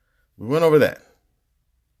we went over that.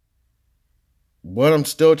 What I'm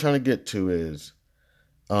still trying to get to is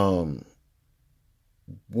what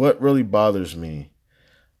really bothers me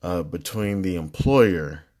between the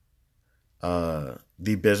employer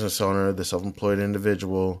the business owner, the self-employed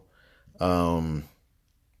individual, and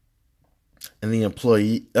the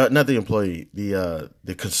employee, not the employee,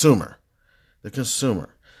 the consumer,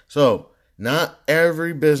 So not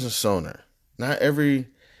every business owner, not every,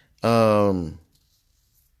 I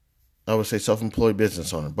would say self-employed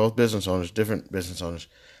business owner, both business owners, different business owners,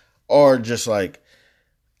 are just like,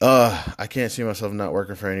 I can't see myself not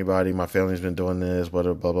working for anybody. My family's been doing this, blah,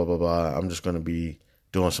 blah, blah, blah, blah. I'm just going to be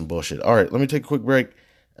doing some bullshit. All right, let me take a quick break,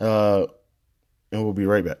 and we'll be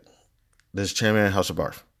right back. This is Chairman House of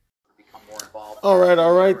Barf. All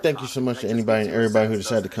right. Thank you so much to anybody and everybody who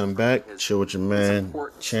decided to come back. Chill with your man,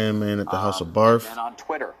 Chairman at the House of Barf. And on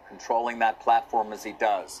Twitter, controlling that platform as he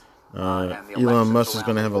does. Elon Musk is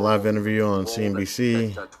going to have a live interview on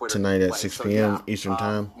CNBC tonight at 6 p.m. Eastern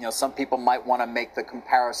Time. Some people might want to make the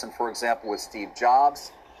comparison, for example, with Steve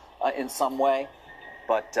Jobs in some way.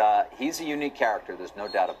 But he's a unique character. There's no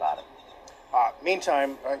doubt about it.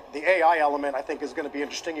 Meantime, the AI element, I think, is going to be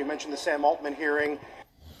interesting. You mentioned the Sam Altman hearing.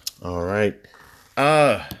 All right.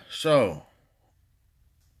 So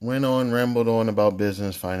rambled on about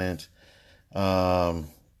business, finance, the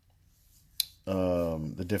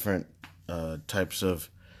different types of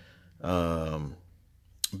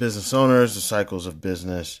business owners, the cycles of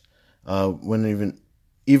business. When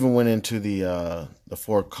even went into the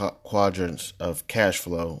 4 quadrants of cash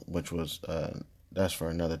flow, which was that's for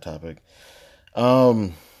another topic.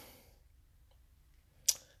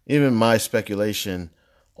 Even my speculation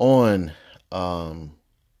on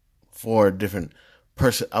 4 different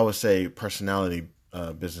I would say personality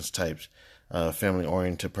business types. Family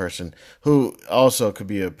oriented person who also could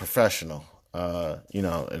be a professional.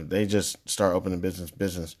 If they just start opening business.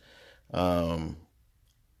 The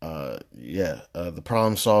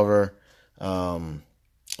problem solver.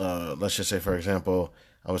 Let's just say, for example,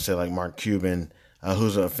 I would say like Mark Cuban,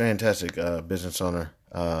 who's a fantastic business owner,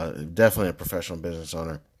 definitely a professional business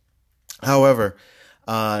owner. However,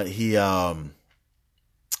 he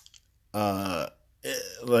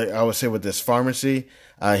like I would say with this pharmacy,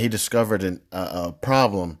 he discovered a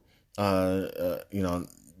problem,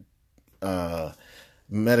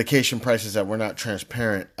 medication prices that were not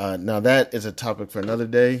transparent. Now that is a topic for another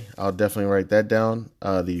day. I'll definitely write that down,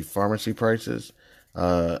 the pharmacy prices.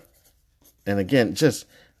 And again, just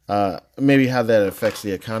maybe how that affects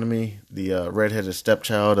the economy, the redheaded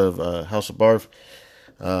stepchild of House of Barf.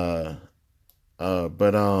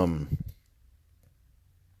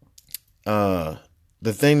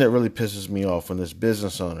 The thing that really pisses me off when this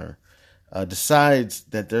business owner decides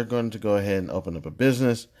that they're going to go ahead and open up a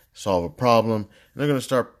business, solve a problem, and they're going to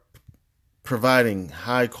start providing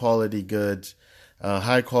high quality goods,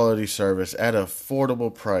 high quality service at an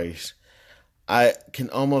affordable price. I can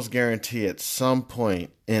almost guarantee at some point,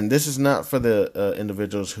 and this is not for the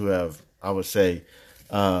individuals who have, I would say,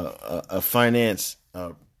 a finance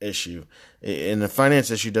issue. And the finance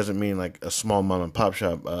issue doesn't mean like a small mom and pop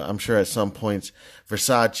shop. I'm sure at some points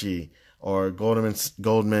Versace or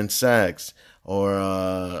Goldman Sachs or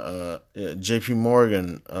JP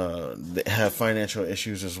Morgan they have financial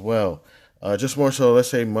issues as well. Just more so, let's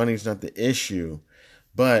say money's not the issue,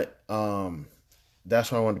 but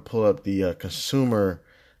that's why I wanted to pull up the consumer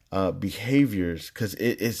behaviors, because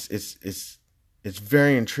it's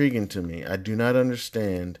very intriguing to me. I do not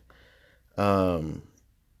understand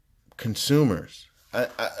consumers. I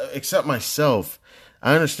except myself.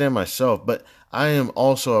 I understand myself, but I am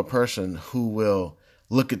also a person who will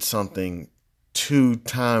look at something 2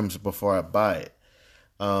 times before I buy it.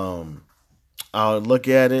 I'll look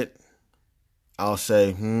at it. I'll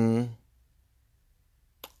say,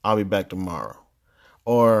 I'll be back tomorrow.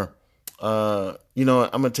 Or, I'm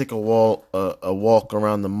going to take a walk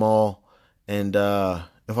around the mall. And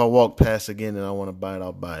if I walk past again and I want to buy it,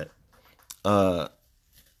 I'll buy it.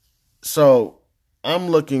 So I'm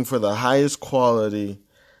looking for the highest quality,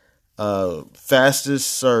 fastest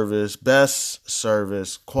service, best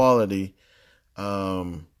service, quality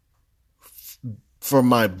for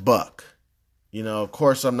my buck. Of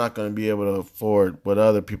course, I'm not going to be able to afford what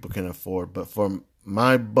other people can afford, but for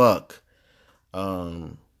my buck,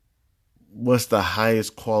 what's the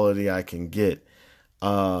highest quality I can get?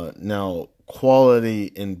 Now, quality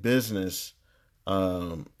in business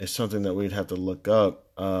is something that we'd have to look up.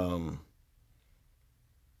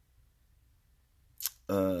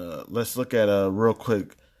 Let's look at real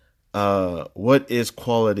quick. What is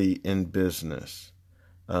quality in business?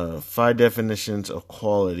 5 definitions of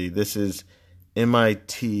quality. This is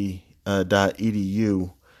MIT.edu.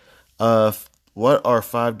 What are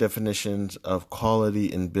 5 definitions of quality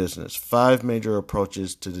in business? 5 major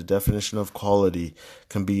approaches to the definition of quality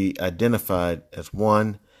can be identified as: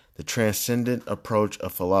 1, the transcendent approach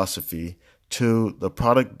of philosophy. 2, the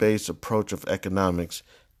product-based approach of economics.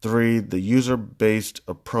 3, the user-based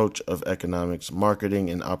approach of economics, marketing,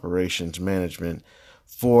 and operations management.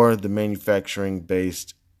 4, the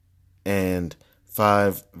manufacturing-based. And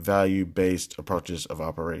 5, value-based approaches of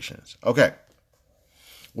operations. Okay.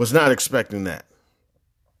 Was not expecting that.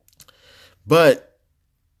 But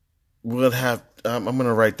we'll have, I'm going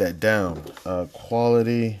to write that down.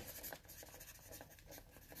 Quality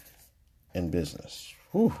and business.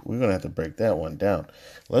 Whew, we're going to have to break that one down.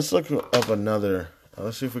 Let's look up another.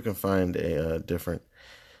 Let's see if we can find a different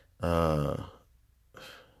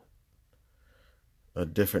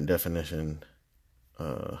definition.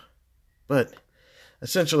 But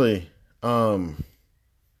essentially, let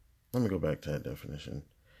me go back to that definition.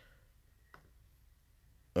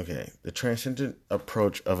 Okay, the transcendent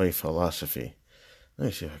approach of a philosophy. Let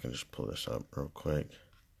me see if I can just pull this up real quick.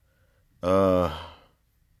 Oh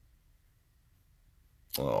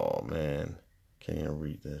man, can't even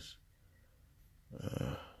read this.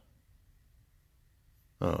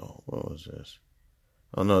 What was this?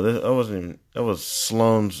 Oh no, that wasn't even. That was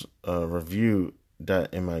Sloan's review.mit.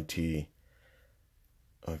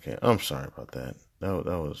 Okay, I'm sorry about that. That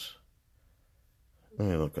was. Let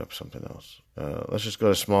me look up something else. Let's just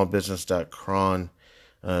go to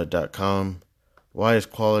smallbusiness.cron.com. Why is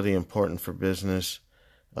quality important for business?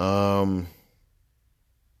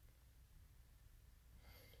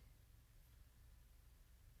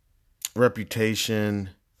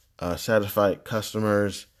 Reputation, satisfied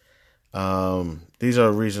customers. These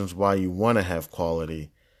are reasons why you want to have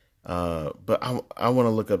quality. But I want to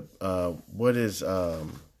look up what is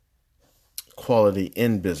quality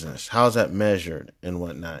in business. How's that measured and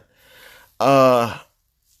whatnot?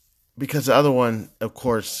 Because the other one, of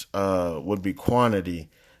course, would be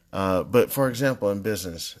quantity. But for example, in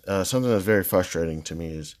business, something that's very frustrating to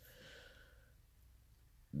me is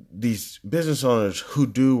these business owners who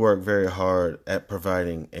do work very hard at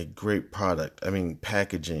providing a great product. I mean,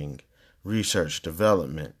 packaging, research,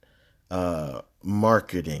 development,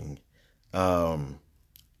 marketing.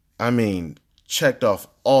 Checked off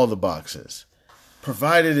all the boxes,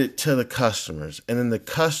 provided it to the customers, and then the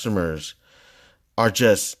customers are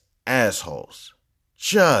just assholes.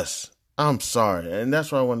 I'm sorry. And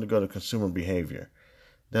that's why I wanted to go to consumer behavior.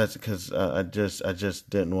 That's because I just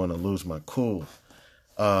didn't want to lose my cool.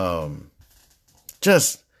 When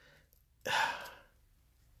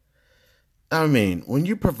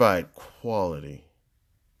you provide quality,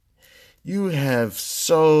 you have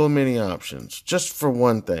so many options. Just for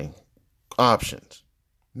one thing, options.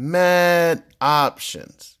 Mad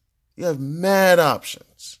options. You have mad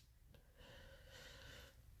options.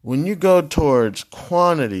 When you go towards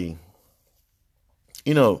quantity,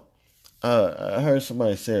 I heard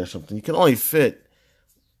somebody say or something. You can only fit,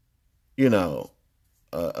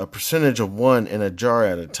 a percentage of one in a jar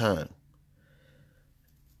at a time.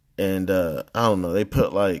 And I don't know. They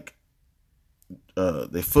put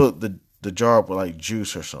they filled the jar up with like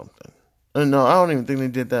juice or something. No, I don't even think they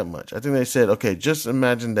did that much. I think they said, okay, just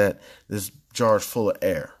imagine that this jar is full of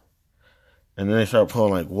air, and then they start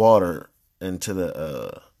pulling like water into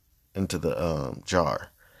the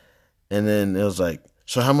jar, and then it was like,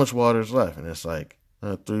 so how much water is left? And it's like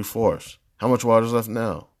 3/4. How much water is left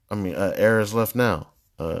now? Air is left now.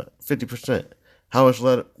 50%. How much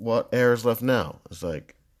air is left now? It's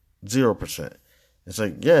like 0%. It's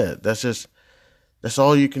like, yeah, that's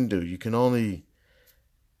all you can do. You can only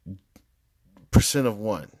percent of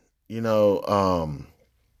one.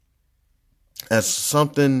 As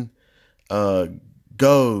something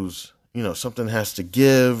goes, something has to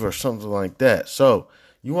give or something like that. So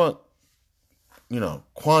you want,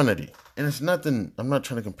 quantity. And it's nothing, I'm not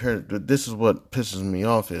trying to compare it, but this is what pisses me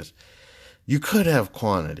off is you could have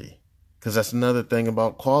quantity. Because that's another thing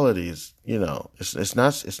about quality is, it's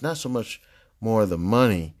not so much more the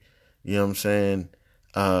money. You know what I'm saying?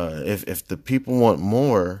 If the people want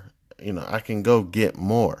more, I can go get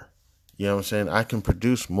more. You know what I'm saying? I can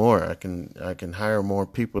produce more. I can hire more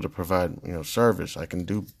people to provide, service. I can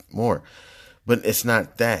do more. But it's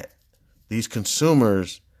not that. These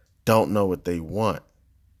consumers don't know what they want.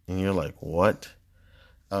 And you're like, what?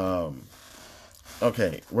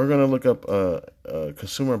 Okay, we're going to look up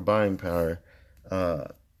consumer buying power.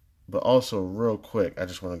 But also, real quick, I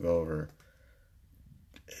just want to go over.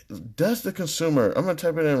 Does the consumer, I'm going to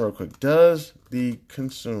type it in real quick. Does the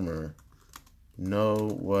consumer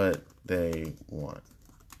know what they want?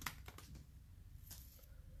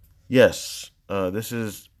 Yes. This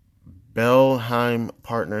is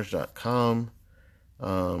BellheimPartners.com.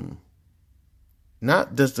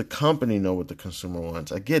 Not does the company know what the consumer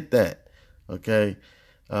wants. I get that. Okay.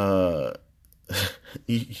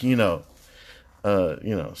 you know,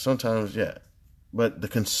 sometimes, yeah. But the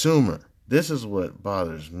consumer, this is what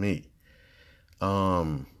bothers me.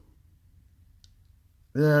 Yeah,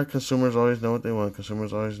 consumers always know what they want.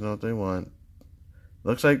 Consumers always know what they want.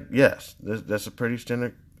 Looks like, yes, that's a pretty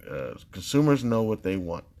standard. Consumers know what they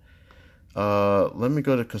want. Let me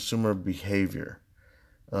go to consumer behavior.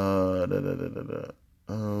 When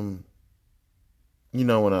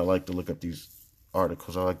I like to look up these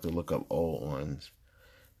articles, I like to look up old ones.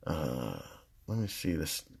 Let me see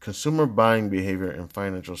this. Consumer buying behavior in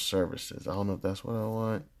financial services. I don't know if that's what I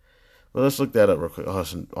want. But let's look that up real quick. Oh,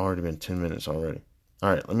 it's already been 10 minutes already. All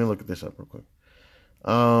right, let me look at this up real quick.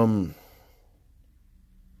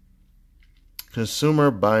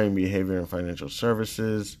 Consumer buying behavior in financial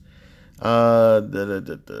services.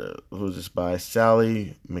 Who is this by?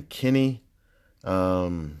 Sally McKinney.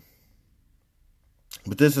 But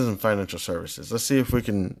this isn't financial services. Let's see if we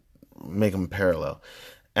can make them parallel.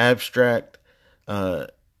 Abstract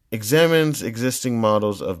examines existing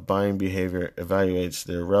models of buying behavior, evaluates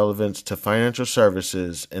their relevance to financial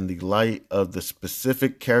services in the light of the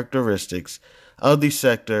specific characteristics of the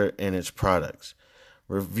sector and its products.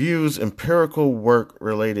 Reviews empirical work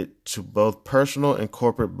related to both personal and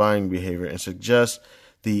corporate buying behavior and suggests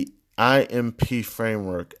the IMP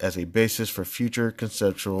framework as a basis for future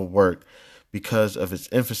conceptual work because of its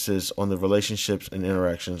emphasis on the relationships and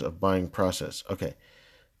interactions of buying process. Okay.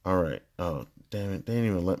 All right. Oh, damn it. They didn't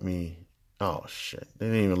even let me. Oh, shit. They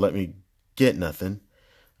didn't even let me get nothing.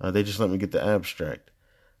 They just let me get the abstract.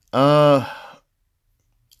 I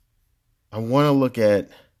want to look at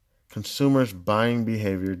consumers' buying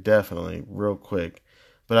behavior, definitely, real quick.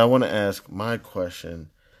 But I want to ask my question,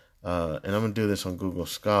 and I'm going to do this on Google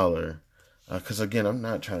Scholar, because, again, I'm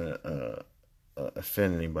not trying to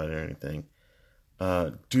offend anybody or anything.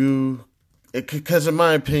 Because in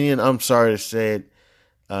my opinion, I'm sorry to say it,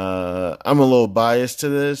 I'm a little biased to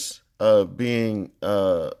this, being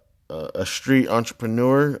a street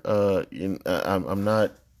entrepreneur. I'm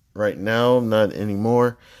not right now, I'm not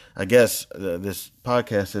anymore. I guess this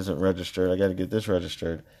podcast isn't registered. I got to get this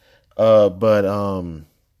registered. But I'm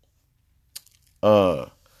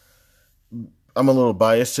a little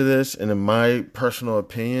biased to this, and in my personal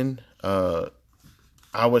opinion, I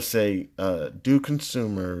would say, do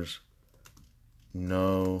consumers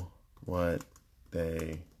know what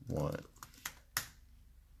they want?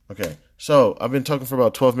 Okay, so I've been talking for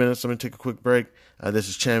about 12 minutes. Let me take a quick break. This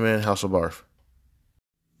is Chanman, House of Barf.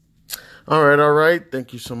 All right.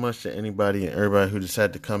 Thank you so much to anybody and everybody who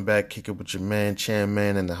decided to come back, kick it with your man,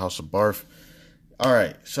 Chanman, in the House of Barf. All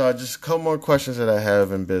right, so just a couple more questions that I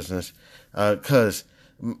have in business. Because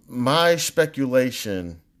my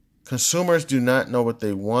speculation, consumers do not know what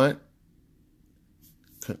they want.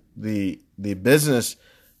 The business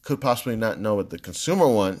could possibly not know what the consumer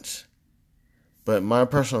wants. But my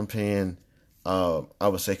personal opinion, I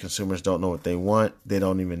would say consumers don't know what they want. They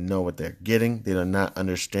don't even know what they're getting. They are not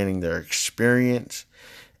understanding their experience.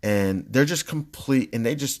 And they're just complete, and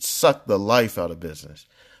they just suck the life out of business.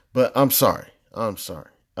 But I'm sorry.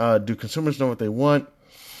 Do consumers know what they want?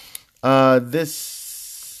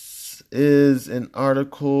 This is an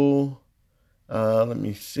article. Let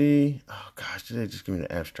me see. Oh, gosh, did they just give me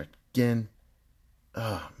the abstract again?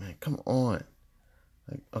 Oh, man, come on.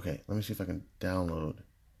 Okay, let me see if I can download.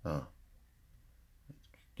 Oh.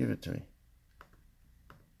 Give it to me.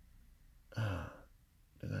 They're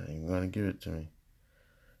not even going to give it to me.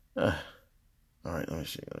 All right, let me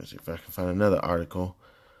see if I can find another article.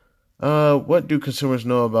 What do consumers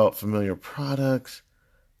know about familiar products?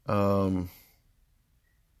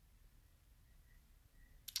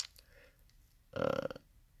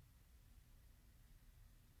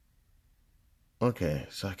 Okay,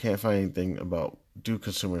 so I can't find anything about do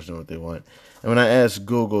consumers know what they want. And when I asked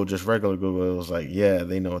Google, just regular Google, it was like, yeah,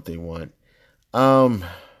 they know what they want. Damn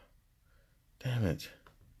it.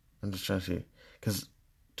 I'm just trying to see. Because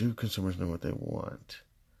do consumers know what they want?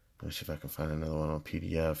 Let me see if I can find another one on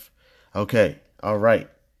PDF. Okay, all right,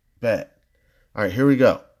 bet. All right, here we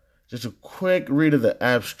go. Just a quick read of the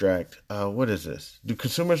abstract. What is this? Do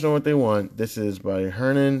consumers know what they want? This is by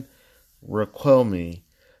Hernan Raquelme,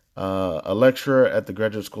 a lecturer at the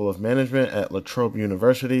Graduate School of Management at La Trobe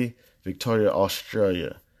University, Victoria,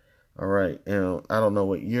 Australia. All right, and I don't know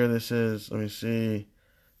what year this is. Let me see.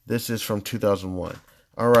 This is from 2001.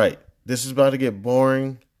 All right, this is about to get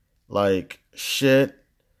boring like shit.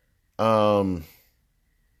 Brace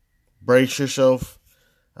yourself.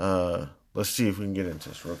 Let's see if we can get into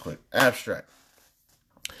this real quick. Abstract.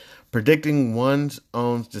 Predicting one's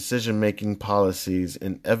own decision-making policies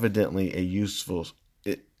is evidently a useful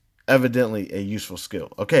evidently a useful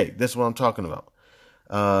skill. Okay, this is what I'm talking about.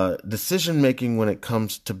 Decision making when it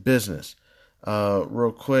comes to business.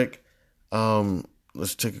 Real quick,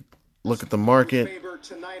 let's take a look at the market.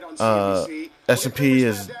 S&P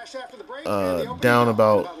is down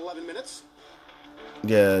about,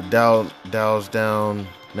 Dow's down,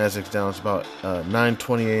 Nasdaq's down. It's about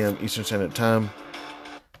 9:20 a.m. Eastern Standard Time.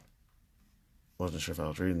 Wasn't sure if I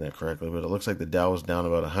was reading that correctly, but it looks like the Dow was down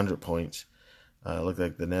about 100 points. It looked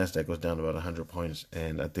like the Nasdaq was down about 100 points,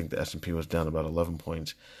 and I think the S&P was down about 11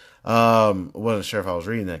 points. Wasn't sure if I was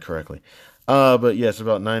reading that correctly. But yeah, it's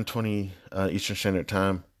about 9:20 Eastern Standard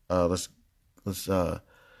Time. Let's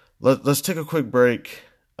take a quick break.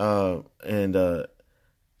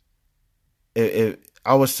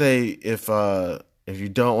 I would say if you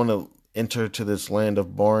don't want to enter to this land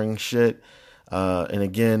of boring shit, and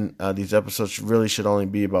again, these episodes really should only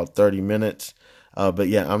be about 30 minutes. But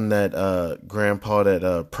yeah, I'm that grandpa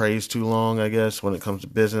that prays too long, I guess, when it comes to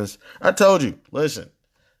business. I told you, listen,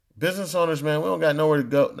 business owners, man, we don't got nowhere to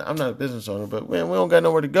go. I'm not a business owner, but man, we don't got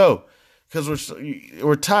nowhere to go because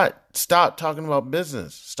we're taught. Stop talking about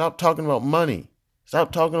business. Stop talking about money.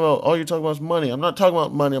 Stop talking about, all you're talking about is money. I'm not talking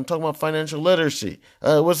about money. I'm talking about financial literacy.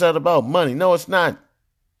 What's that about? Money? No, it's not.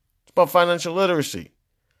 It's about financial literacy.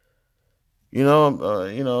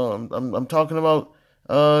 I'm talking about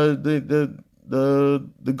the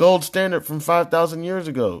gold standard from 5,000 years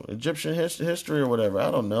ago, Egyptian history or whatever.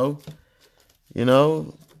 I don't know.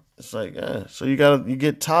 It's like, so you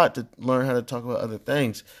get taught to learn how to talk about other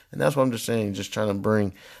things. And that's what I'm just saying, just trying to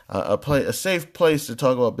bring a safe place to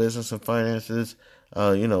talk about business and finances,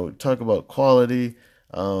 talk about quality,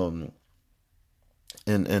 in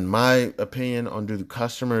my opinion, on the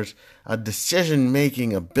customers'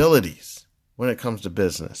 decision-making abilities when it comes to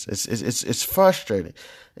business. It's frustrating.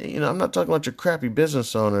 I'm not talking about your crappy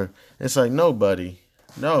business owner. It's like, no, buddy,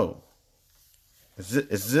 no.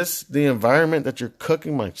 Is this the environment that you're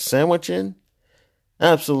cooking my sandwich in?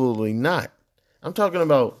 Absolutely not. I'm talking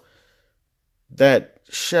about that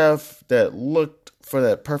chef that looked for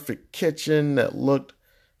that perfect kitchen, that looked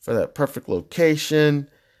for that perfect location.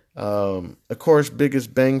 Of course,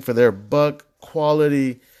 biggest bang for their buck,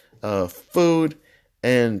 quality food,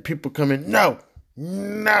 and people come in, no.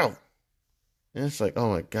 And it's like, oh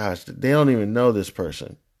my gosh, they don't even know this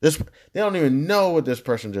person. They don't even know what this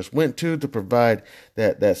person just went to provide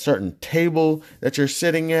that certain table that you're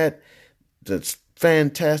sitting at. That's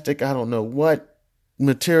fantastic. I don't know what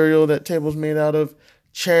material that table's made out of.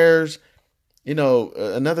 Chairs.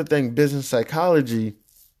 Another thing, business psychology.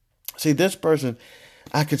 See, this person,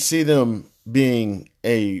 I could see them being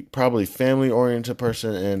a probably family-oriented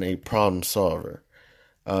person and a problem solver.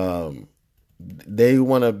 They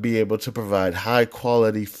want to be able to provide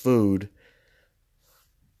high-quality food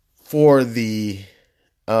for the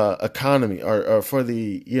economy or for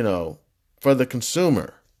the, for the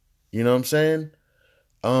consumer. You know what I'm saying?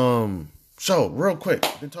 So real quick,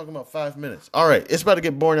 been talking about 5 minutes. All right. It's about to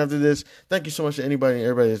get boring after this. Thank you so much to anybody and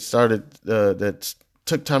everybody that started, that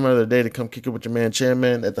took time out of their day to come kick it with your man,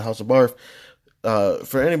 Chairman, at the House of Barf.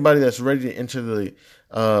 For anybody that's ready to enter the,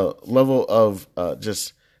 level of,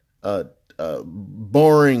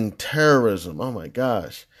 boring terrorism. Oh my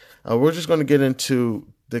gosh. We're just going to get into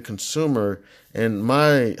the consumer and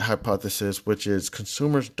my hypothesis, which is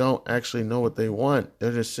consumers don't actually know what they want.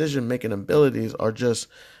 Their decision-making abilities are just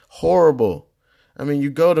horrible. I mean, you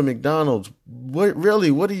go to McDonald's. What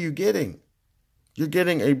are you getting? You're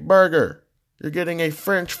getting a burger. You're getting a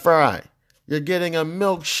French fry. You're getting a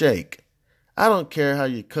milkshake. I don't care how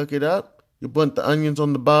you cook it up. You want the onions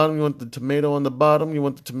on the bottom. You want the tomato on the bottom. You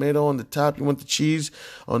want the tomato on the top. You want the cheese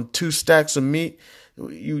on 2 stacks of meat.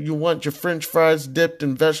 You want your French fries dipped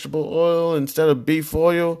in vegetable oil instead of beef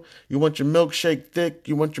oil. You want your milkshake thick.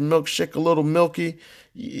 You want your milkshake a little milky.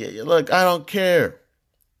 Look, I don't care.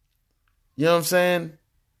 You know what I'm saying?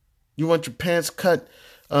 You want your pants cut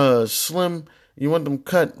slim. You want them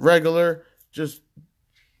cut regular. Just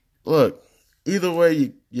look, either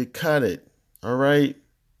way you cut it. All right?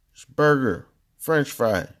 It's burger, French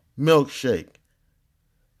fry, milkshake.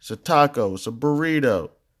 It's a taco. It's a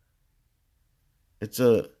burrito. It's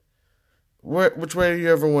which way do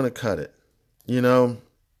you ever want to cut it?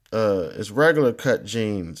 It's regular cut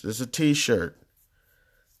jeans. It's a t-shirt.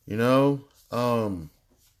 And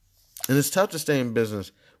it's tough to stay in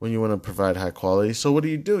business when you want to provide high quality. So what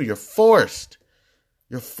do? You're forced.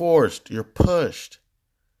 You're pushed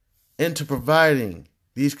into providing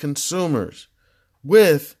these consumers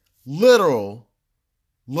with literal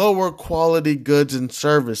lower quality goods and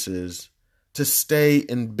services to stay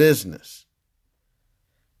in business.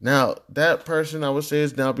 Now, that person, I would say,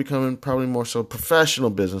 is now becoming probably more so professional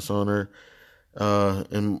business owner.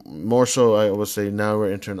 And more so, I would say now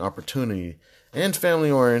we're entering opportunity and family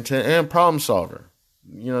oriented and problem solver.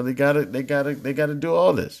 You know, they gotta do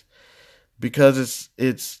all this because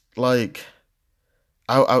it's like,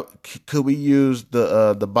 could we use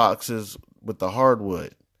the boxes with the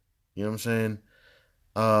hardwood? You know what I'm saying?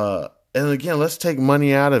 And again, let's take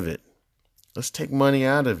money out of it. Let's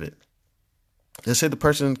say the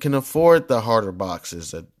person can afford the harder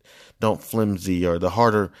boxes that don't flimsy, or the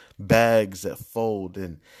harder bags that fold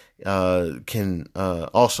and can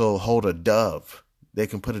also hold a dove. They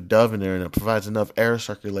can put a dove in there and it provides enough air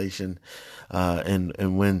circulation.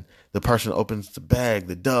 And when the person opens the bag,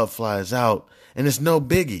 the dove flies out and it's no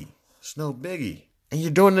biggie. And you're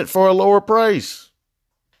doing it for a lower price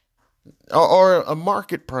or a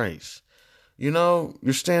market price. You know,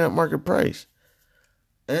 you're staying at market price.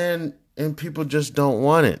 And people just don't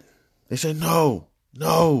want it. They say, no,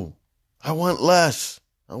 I want less.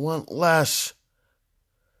 What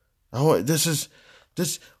is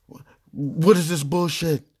this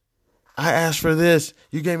bullshit? I asked for this.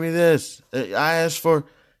 You gave me this. I asked for,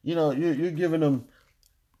 you're giving them,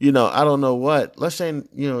 I don't know what. Let's say,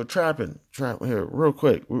 trap here real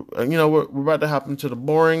quick. We're about to hop into the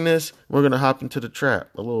boringness. We're going to hop into the trap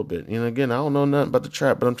a little bit. Again, I don't know nothing about the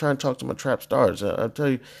trap, but I'm trying to talk to my trap stars. I'll tell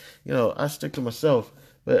you, I stick to myself,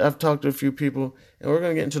 but I've talked to a few people, and we're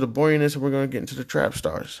going to get into the boringness, and we're going to get into the trap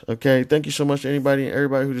stars. Okay. Thank you so much to anybody and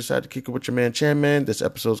everybody who decided to kick it with your man, Chan Man. This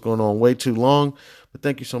episode's going on way too long, but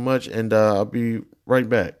thank you so much. And, I'll be right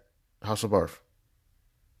back. House of Barf.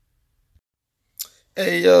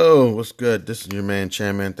 Hey, yo, what's good? This is your man,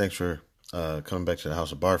 Chan Man. Thanks for coming back to the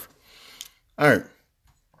House of Barf. All right.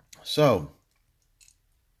 So,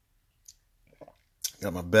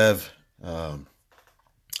 got my Bev,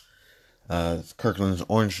 Kirkland's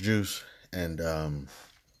orange juice, and got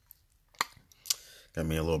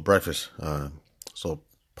me a little breakfast, this little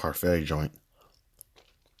parfait joint.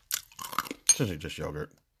 Essentially just yogurt.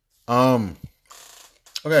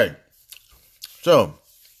 Okay. So,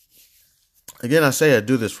 again, I say I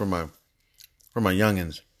do this for my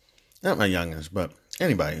youngins. Not my youngins, but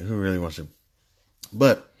anybody who really wants to.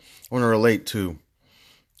 But I want to relate to,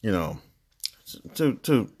 to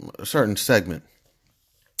a certain segment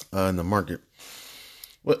in the market.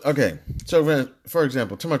 Well, okay, so for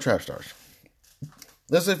example, to my trap stars.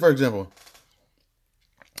 Let's say, for example,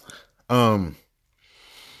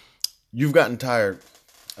 you've gotten tired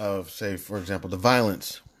of, say, for example, the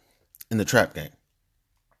violence in the trap game.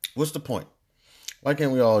 What's the point? Why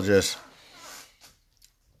can't we all just,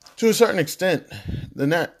 to a certain extent,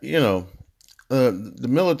 the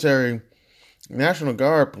military, National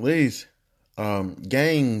Guard, police,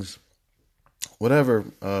 gangs, whatever,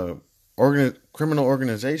 criminal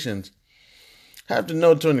organizations have to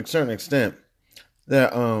know to a certain extent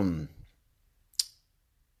that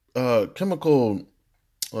chemical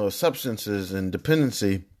substances and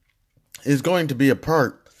dependency is going to be a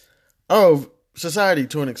part of society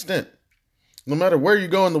to an extent. No matter where you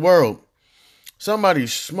go in the world,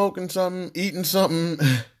 somebody's smoking something, eating something.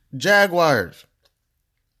 Jaguars.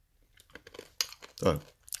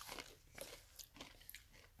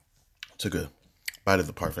 Took a bite of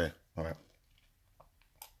the parfait. All right.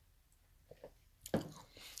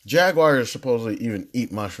 Jaguars supposedly even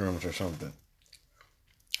eat mushrooms or something.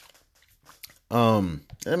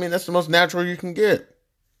 That's the most natural you can get.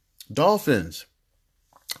 Dolphins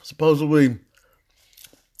supposedly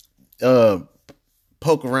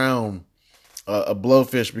poke around a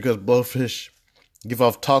blowfish because blowfish give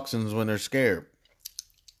off toxins when they're scared.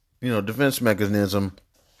 Defense mechanism,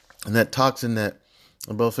 and that toxin that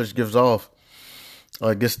a blowfish gives off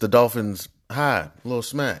gets the dolphins high, a little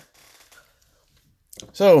smack.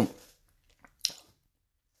 So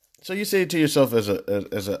you say to yourself as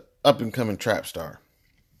a up and coming trap star.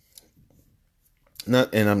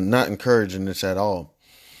 And I'm not encouraging this at all.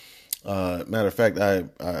 Matter of fact, I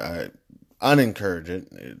unencourage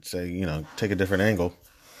it. Say, take a different angle.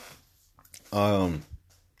 Tim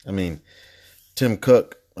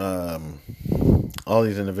Cook, all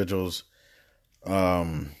these individuals are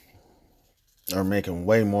making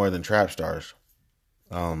way more than trap stars.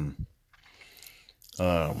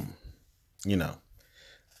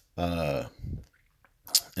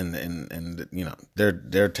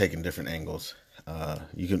 They're taking different angles.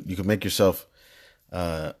 You can make yourself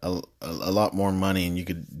a lot more money, and you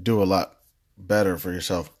could do a lot better for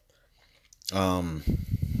yourself going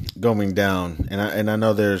down. And I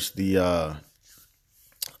know there's the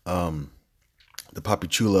Papi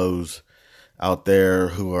Chulos out there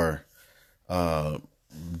who are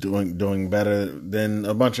doing better than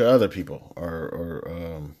a bunch of other people,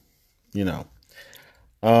 you know.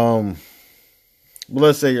 Well,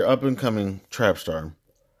 let's say you're up and coming trap star,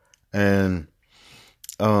 and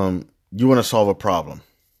you want to solve a problem.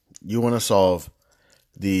 You want to solve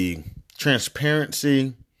the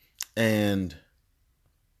transparency and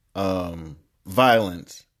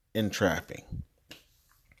violence in trapping.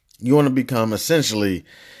 You want to become essentially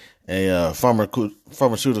a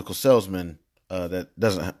pharmaceutical salesman that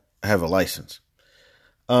doesn't have a license.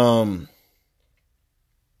 Money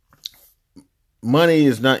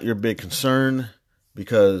is not your big concern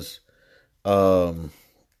because let's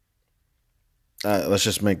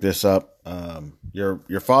just make this up.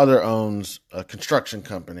 Your father owns a construction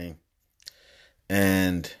company,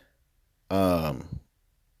 and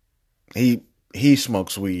he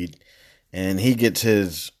smokes weed, and he gets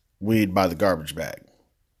his weed by the garbage bag.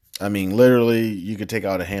 I mean, literally, you could take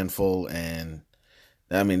out a handful, and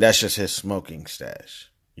I mean that's just his smoking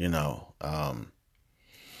stash. You know,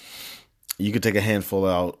 you could take a handful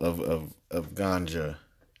out of ganja,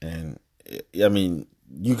 and I mean,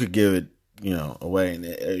 you could give it, you know, away, and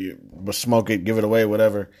smoke it, give it away,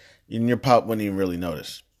 whatever. And your pop wouldn't even really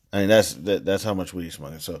notice. I mean, that's how much weed he's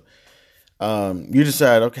smoking. So, you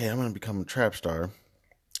decide, okay, I'm going to become a trap star,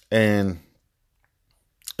 and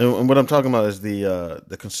what I'm talking about is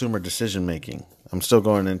the consumer decision making. I'm still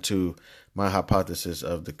going into my hypothesis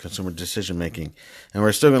of the consumer decision making, and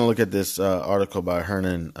we're still going to look at this article by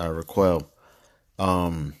Hernan Raquel.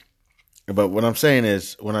 But what I'm saying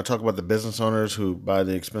is, when I talk about the business owners who buy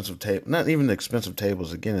the expensive table, not even the expensive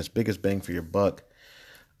tables, again, it's biggest bang for your buck.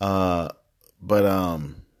 But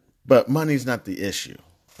money's not the issue.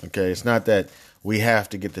 Okay, it's not that we have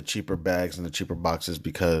to get the cheaper bags and the cheaper boxes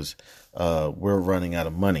because we're running out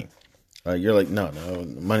of money. You're like, no,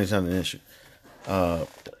 money's not an issue.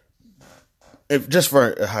 If just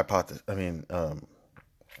for a hypothesis, I mean,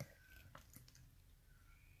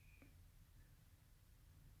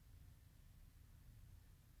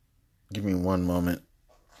 give me one moment.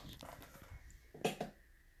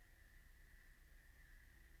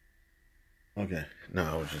 Okay, no,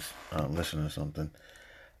 I was just listening to something.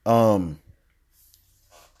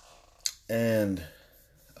 And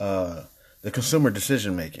the consumer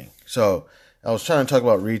decision making. So I was trying to talk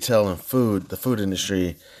about retail and food, the food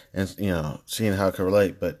industry, and, you know, seeing how it can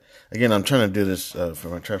relate. But again, I'm trying to do this for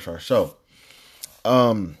my trap star. So,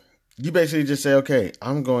 you basically just say, okay,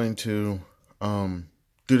 I'm going to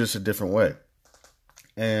do this a different way,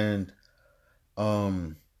 and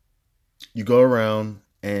you go around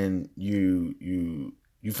and you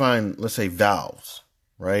find, let's say, valves,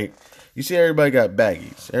 right? You see everybody got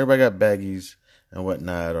baggies and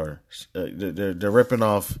whatnot, or they're ripping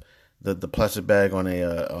off the plastic bag on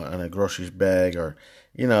a groceries bag, or,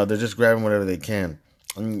 you know, they're just grabbing whatever they can,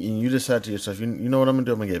 and you decide to yourself, you know what I'm gonna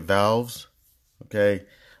do? I'm gonna get valves, okay,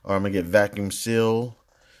 or I'm gonna get vacuum seal,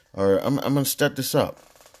 or I'm gonna step this up.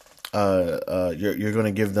 You're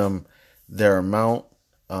gonna give them their amount.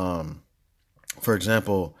 For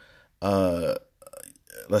example,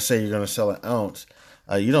 let's say you're gonna sell an ounce.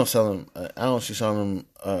 You don't sell them an ounce. You sell them.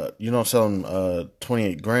 You don't sell them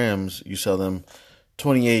 28 grams. You sell them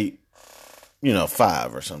 28.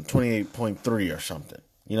 5 or something. 28.3 or something.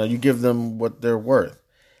 You know, you give them what they're worth.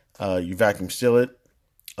 You vacuum seal it,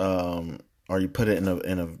 or you put it in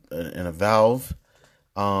a valve.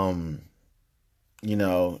 You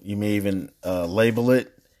know, you may even label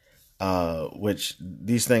it, which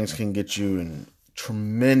these things can get you in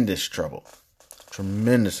tremendous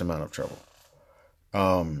amount of trouble.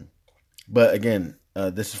 But again,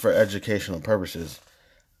 this is for educational purposes.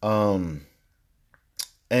 And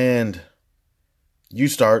you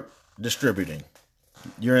start distributing.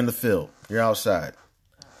 You're in the field. You're outside.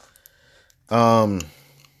 And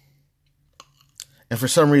for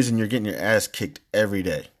some reason, you're getting your ass kicked every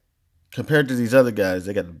day. Compared to these other guys,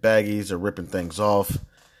 they got the baggies, they're ripping things off.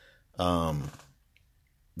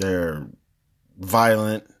 They're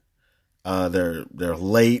violent. They're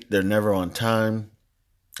late. They're never on time.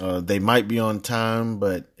 They might be on time,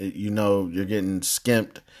 but you're getting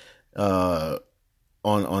skimped on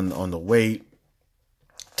the weight.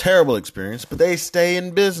 Terrible experience, but they stay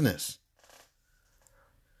in business.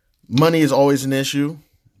 Money is always an issue.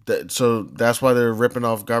 So that's why they're ripping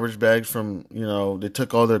off garbage bags from, they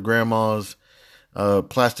took all their grandma's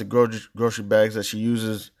plastic grocery bags that she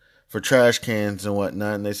uses for trash cans and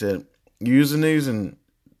whatnot. And they said, "You using these?" And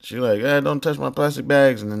she's like, "Don't touch my plastic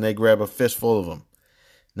bags." And then they grab a fistful of them.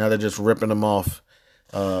 Now they're just ripping them off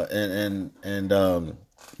and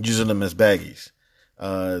using them as baggies.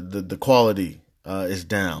 The quality is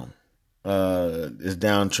down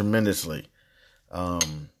tremendously.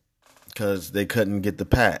 because they couldn't get the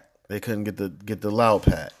pack. They couldn't get the loud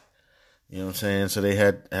pack. You know what I'm saying? So they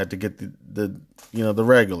had to get the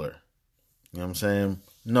regular. You know what I'm saying?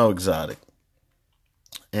 No exotic.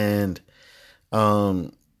 And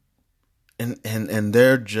and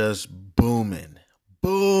they're just booming.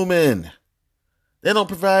 They don't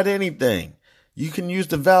provide anything. You can use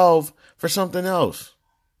the valve for something else.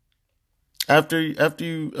 After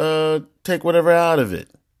you take whatever out of it.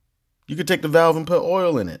 You could take the valve and put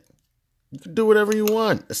oil in it. You can do whatever you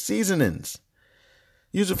want. Seasonings.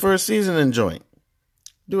 Use it for a seasoning joint.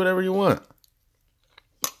 Do whatever you want.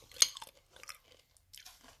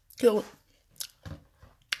 Kill it.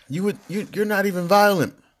 You're not even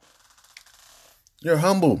violent. You're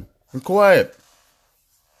humble. You're quiet.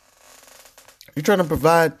 You're trying to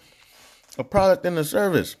provide a product and a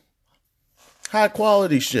service. High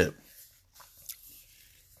quality shit.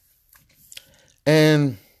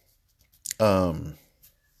 And,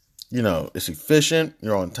 it's efficient.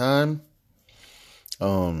 You're on time.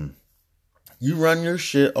 You run your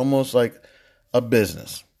shit almost like a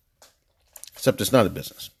business. Except it's not a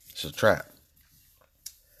business. It's a trap.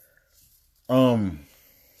 And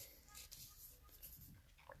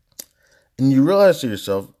you realize to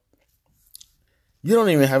yourself, you don't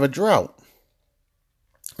even have a drought.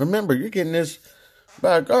 Remember, you're getting this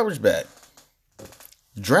by a garbage bag.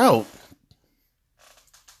 Drought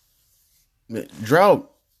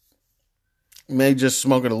may just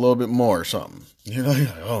smoke it a little bit more or something. You're like,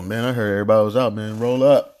 oh man, I heard everybody was out, man. Roll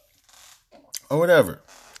up. Or whatever.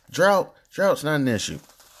 Drought's not an issue.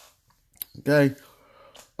 Okay?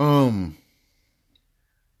 And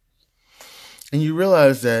you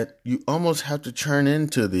realize that you almost have to turn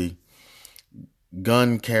into the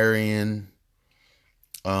gun carrying,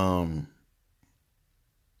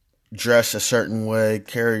 dress a certain way,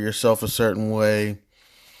 carry yourself a certain way,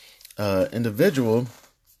 individual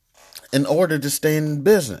in order to stay in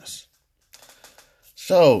business.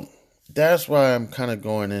 So that's why I'm kind of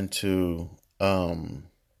going into,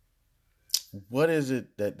 what is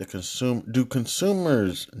it that do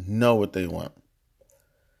consumers know what they want?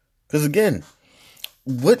 Because again,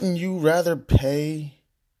 wouldn't you rather pay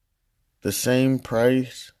the same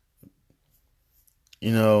price,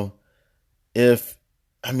 if,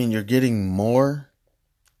 you're getting more?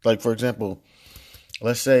 Like, for example,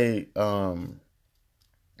 let's say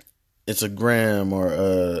it's a gram or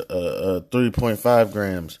a 3.5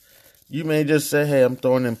 grams. You may just say, hey, I'm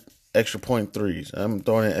throwing in extra 0.3s. I'm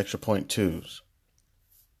throwing in extra 0.2s.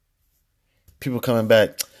 People coming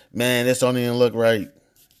back, man, this don't even look right.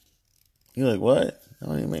 You're like, what? That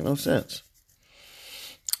don't even make no sense.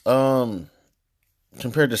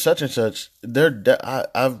 Compared to such and such,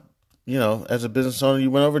 I've as a business owner, you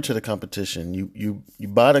went over to the competition. You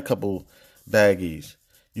bought a couple baggies.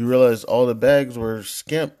 You realize all the bags were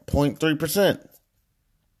skimp 0.3%.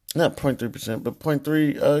 Not 0.3%, but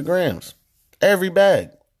 0.3 grams. Every bag.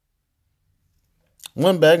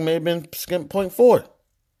 One bag may have been skimp 0.4.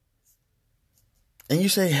 And you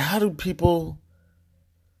say, how do people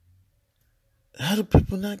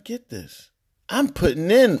not get this? I'm putting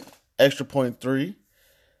in extra 0.3.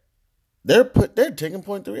 They're taking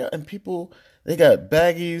 0.3 out, and people, they got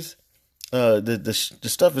baggies. The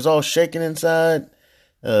stuff is all shaking inside.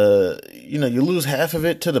 You lose half of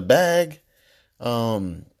it to the bag.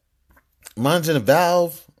 Mine's in a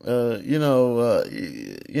valve. It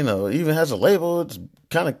even has a label. It's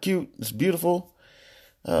kind of cute. It's beautiful.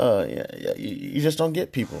 You just don't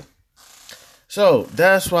get people. So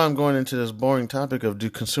that's why I'm going into this boring topic of, do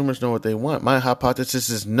consumers know what they want? My hypothesis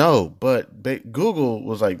is no, but Google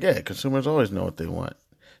was like, yeah, consumers always know what they want.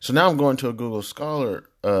 So now I'm going to a Google Scholar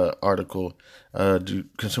article, Do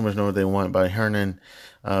Consumers Know What They Want, by Hernan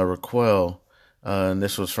Raquel, and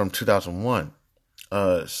this was from 2001.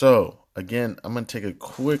 So again, I'm going to take a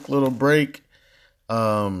quick little break.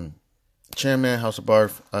 Chairman, House of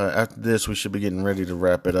Barf. After this, we should be getting ready to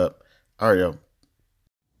wrap it up. All right, yo.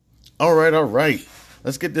 All right.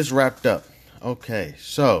 Let's get this wrapped up. Okay,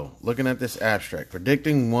 so looking at this abstract,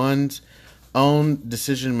 predicting one's own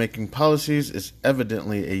decision-making policies is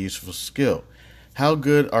evidently a useful skill. How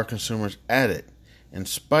good are consumers at it? In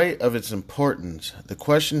spite of its importance, the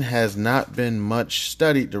question has not been much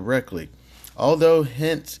studied directly, although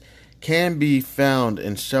hints can be found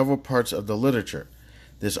in several parts of the literature.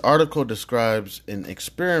 This article describes an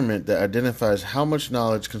experiment that identifies how much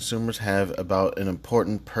knowledge consumers have about an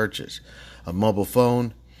important purchase, a mobile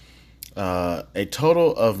phone. A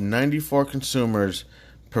total of 94 consumers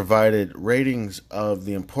provided ratings of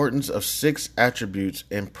the importance of 6 attributes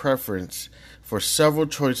and preference for several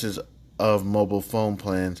choices of mobile phone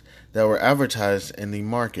plans that were advertised in the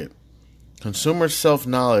market. Consumer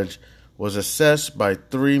self-knowledge was assessed by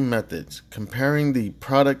 3 methods: comparing the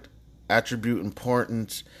product attribute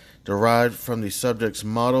importance derived from the subject's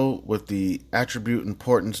model with the attribute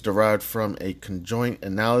importance derived from a conjoint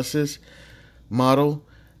analysis model,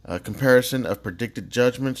 a comparison of predicted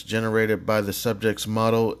judgments generated by the subject's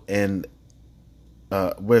model and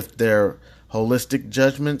with their holistic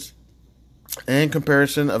judgments, and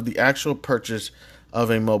comparison of the actual purchase of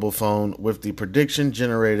a mobile phone with the prediction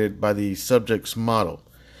generated by the subject's model.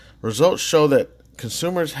 Results show that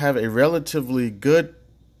consumers have a relatively good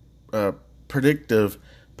predictive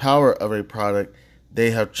power of a product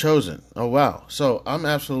they have chosen. Oh, wow. So I'm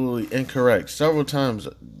absolutely incorrect. Several times,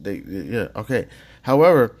 okay.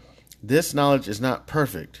 However, this knowledge is not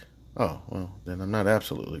perfect. Oh, well, then I'm not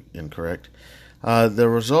absolutely incorrect. The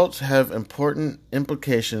results have important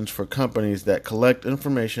implications for companies that collect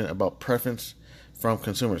information about preference from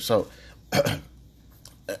consumers. So,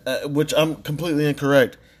 which I'm completely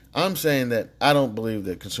incorrect. I'm saying that I don't believe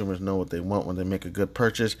that consumers know what they want when they make a good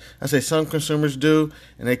purchase. I say some consumers do,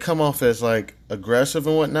 and they come off as like aggressive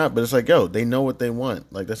and whatnot, but it's like, yo, they know what they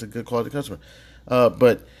want. Like, that's a good quality customer.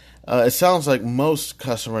 But it sounds like most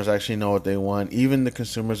customers actually know what they want, even the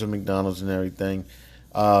consumers of McDonald's and everything.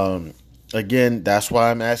 Again, that's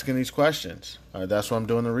why I'm asking these questions. That's why I'm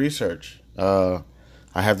doing the research. I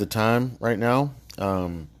have the time right now.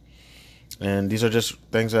 And these are just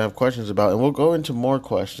things I have questions about. And we'll go into more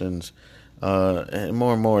questions and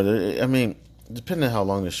more. I mean, depending on how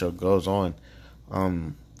long the show goes on,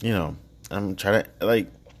 I'm going to try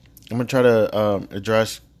to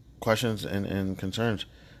address questions and concerns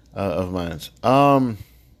of mine. I'm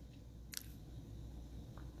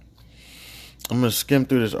going to skim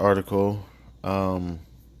through this article.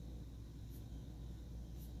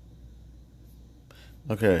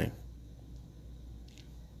 Okay.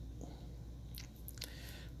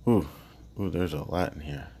 Ooh, there's a lot in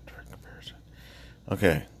here. Direct comparison.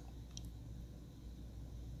 Okay,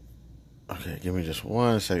 give me just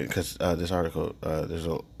 1 second, because this article,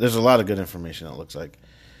 there's a lot of good information. It looks like.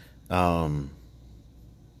 I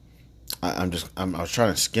was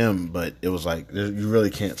trying to skim, but it was like you really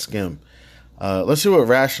can't skim. Let's see what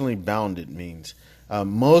rationally bounded means.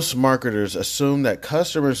 Most marketers assume that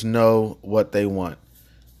customers know what they want.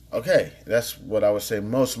 Okay, that's what I would say.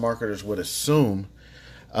 Most marketers would assume.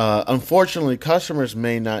 Unfortunately, customers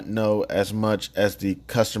may not know as much as the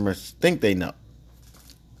customers think they know.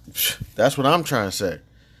 That's what I'm trying to say.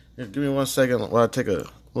 Give me 1 second while I take a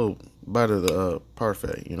little bite of the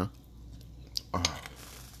parfait,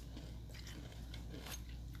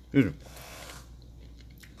 Excuse me.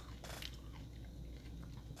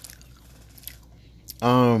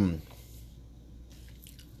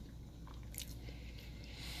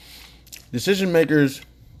 Decision makers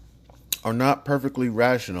are not perfectly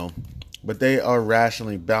rational, but they are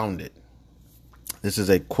rationally bounded. This is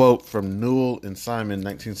a quote from Newell and Simon,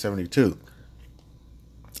 1972.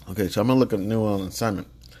 Okay, so I'm going to look up Newell and Simon.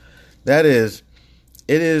 That is,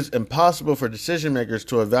 it is impossible for decision makers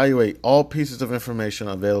to evaluate all pieces of information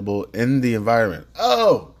available in the environment.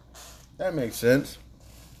 Oh, that makes sense.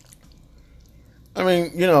 I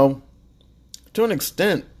mean, to an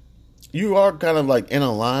extent, you are kind of like in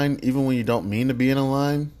a line, even when you don't mean to be in a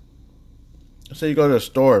line. Say you go to a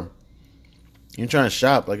store, you're trying to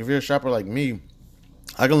shop. Like, if you're a shopper like me,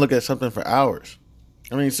 I can look at something for hours.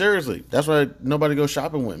 I mean, seriously, that's why nobody goes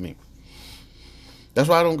shopping with me. That's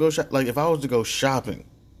why I don't go shop. Like, if I was to go shopping,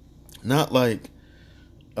 not like,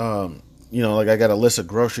 like I got a list of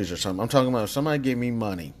groceries or something. I'm talking about if somebody gave me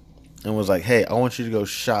money and was like, hey, I want you to go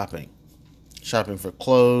shopping for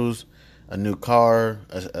clothes, a new car,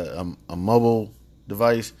 a mobile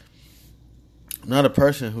device. I'm not a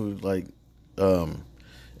person who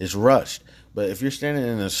is rushed. But if you're standing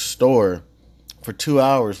in a store for 2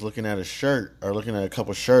 hours looking at a shirt or looking at a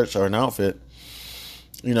couple shirts or an outfit,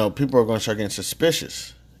 people are going to start getting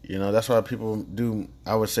suspicious. That's why people do,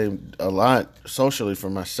 I would say, a lot socially for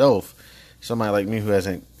myself. Somebody like me who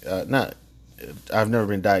hasn't, I've never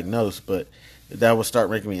been diagnosed, but that would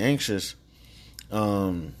start making me anxious.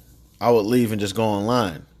 I would leave and just go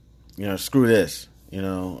online. Screw this. Get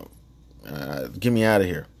me out of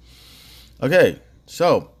here. Okay,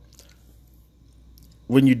 so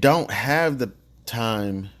when you don't have the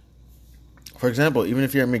time, for example, even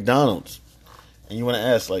if you're at McDonald's and you want to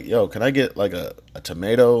ask, like, yo, can I get like a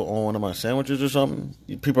tomato on one of my sandwiches or something?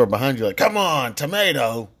 People are behind you like, come on,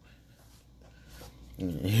 tomato.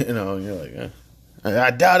 You're like, I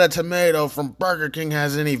doubt a tomato from Burger King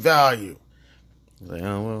has any value. Like,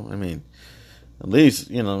 oh, well, I mean, at least,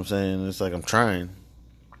 what I'm saying? It's like I'm trying.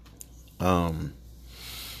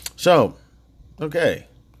 So, okay.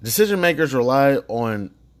 Decision makers rely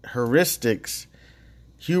on heuristics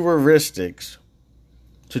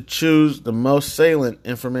to choose the most salient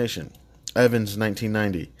information. Evans,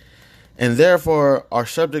 1990. And therefore are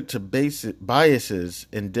subject to biases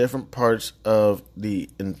in different parts of the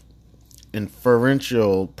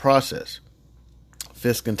inferential process.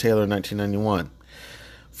 Fisk and Taylor, 1991.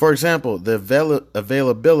 For example, the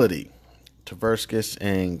availability, Tversky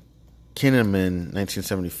and Kinnaman,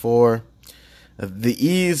 1974. The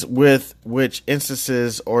ease with which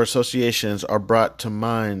instances or associations are brought to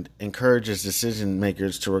mind encourages decision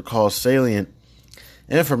makers to recall salient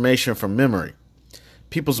information from memory.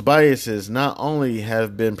 People's biases not only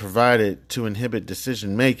have been provided to inhibit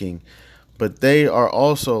decision making, but they are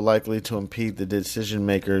also likely to impede the decision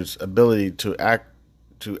maker's ability to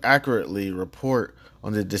accurately report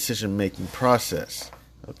on the decision making process.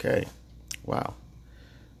 Okay, wow,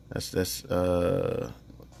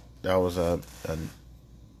 that was a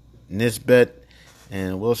Nisbet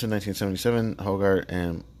and Wilson, 1977, Hogarth,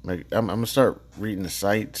 and I'm going to start reading the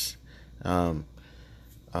sites.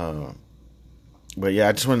 But yeah,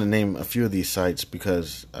 I just want to name a few of these sites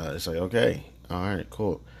because it's like, okay, all right,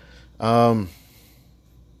 cool.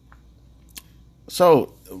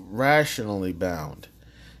 So, rationally bound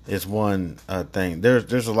is one thing.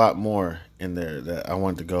 There's a lot more in there that I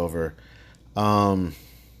want to go over.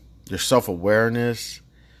 Your self-awareness,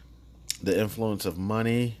 the influence of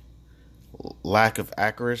money, lack of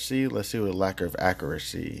accuracy. Let's see what lack of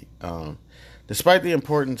accuracy. Despite the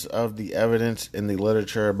importance of the evidence in the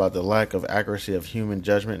literature about the lack of accuracy of human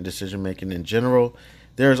judgment and decision making in general,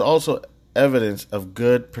 there is also evidence of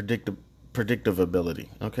good predictive ability.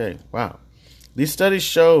 Okay, wow. These studies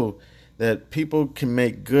show that people can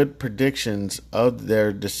make good predictions of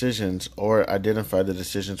their decisions or identify the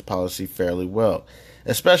decision's policy fairly well,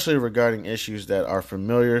 especially regarding issues that are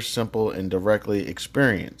familiar, simple, and directly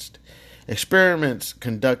experienced. Experiments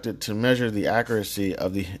conducted to measure the accuracy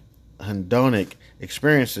of the hedonic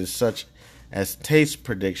experiences, such as taste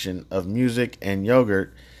prediction of music and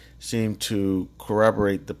yogurt, seem to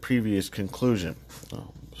corroborate the previous conclusion.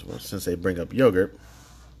 So since they bring up yogurt,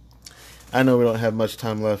 I know we don't have much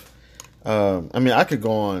time left. I mean, I could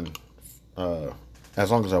go on as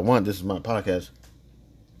long as I want. This is my podcast.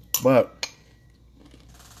 But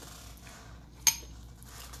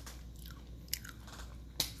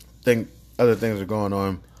think other things are going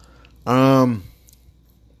on.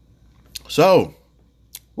 So,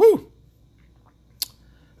 woo!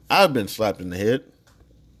 I've been slapped in the head.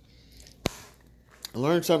 I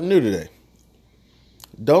learned something new today.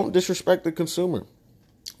 Don't disrespect the consumer.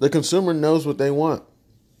 The consumer knows what they want.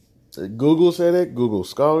 Google said it. Google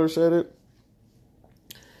Scholar said it.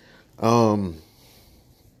 The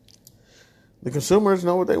consumers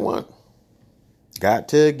know what they want. Got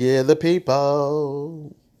to give the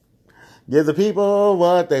people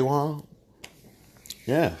what they want.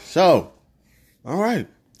 Yeah. So, all right.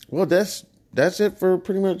 Well, that's it for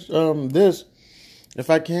pretty much this. If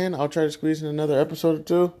I can, I'll try to squeeze in another episode or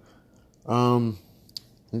two.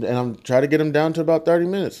 And I'm trying to get them down to about 30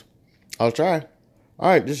 minutes. I'll try. All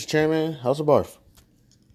right, this is Chairman House of Barf.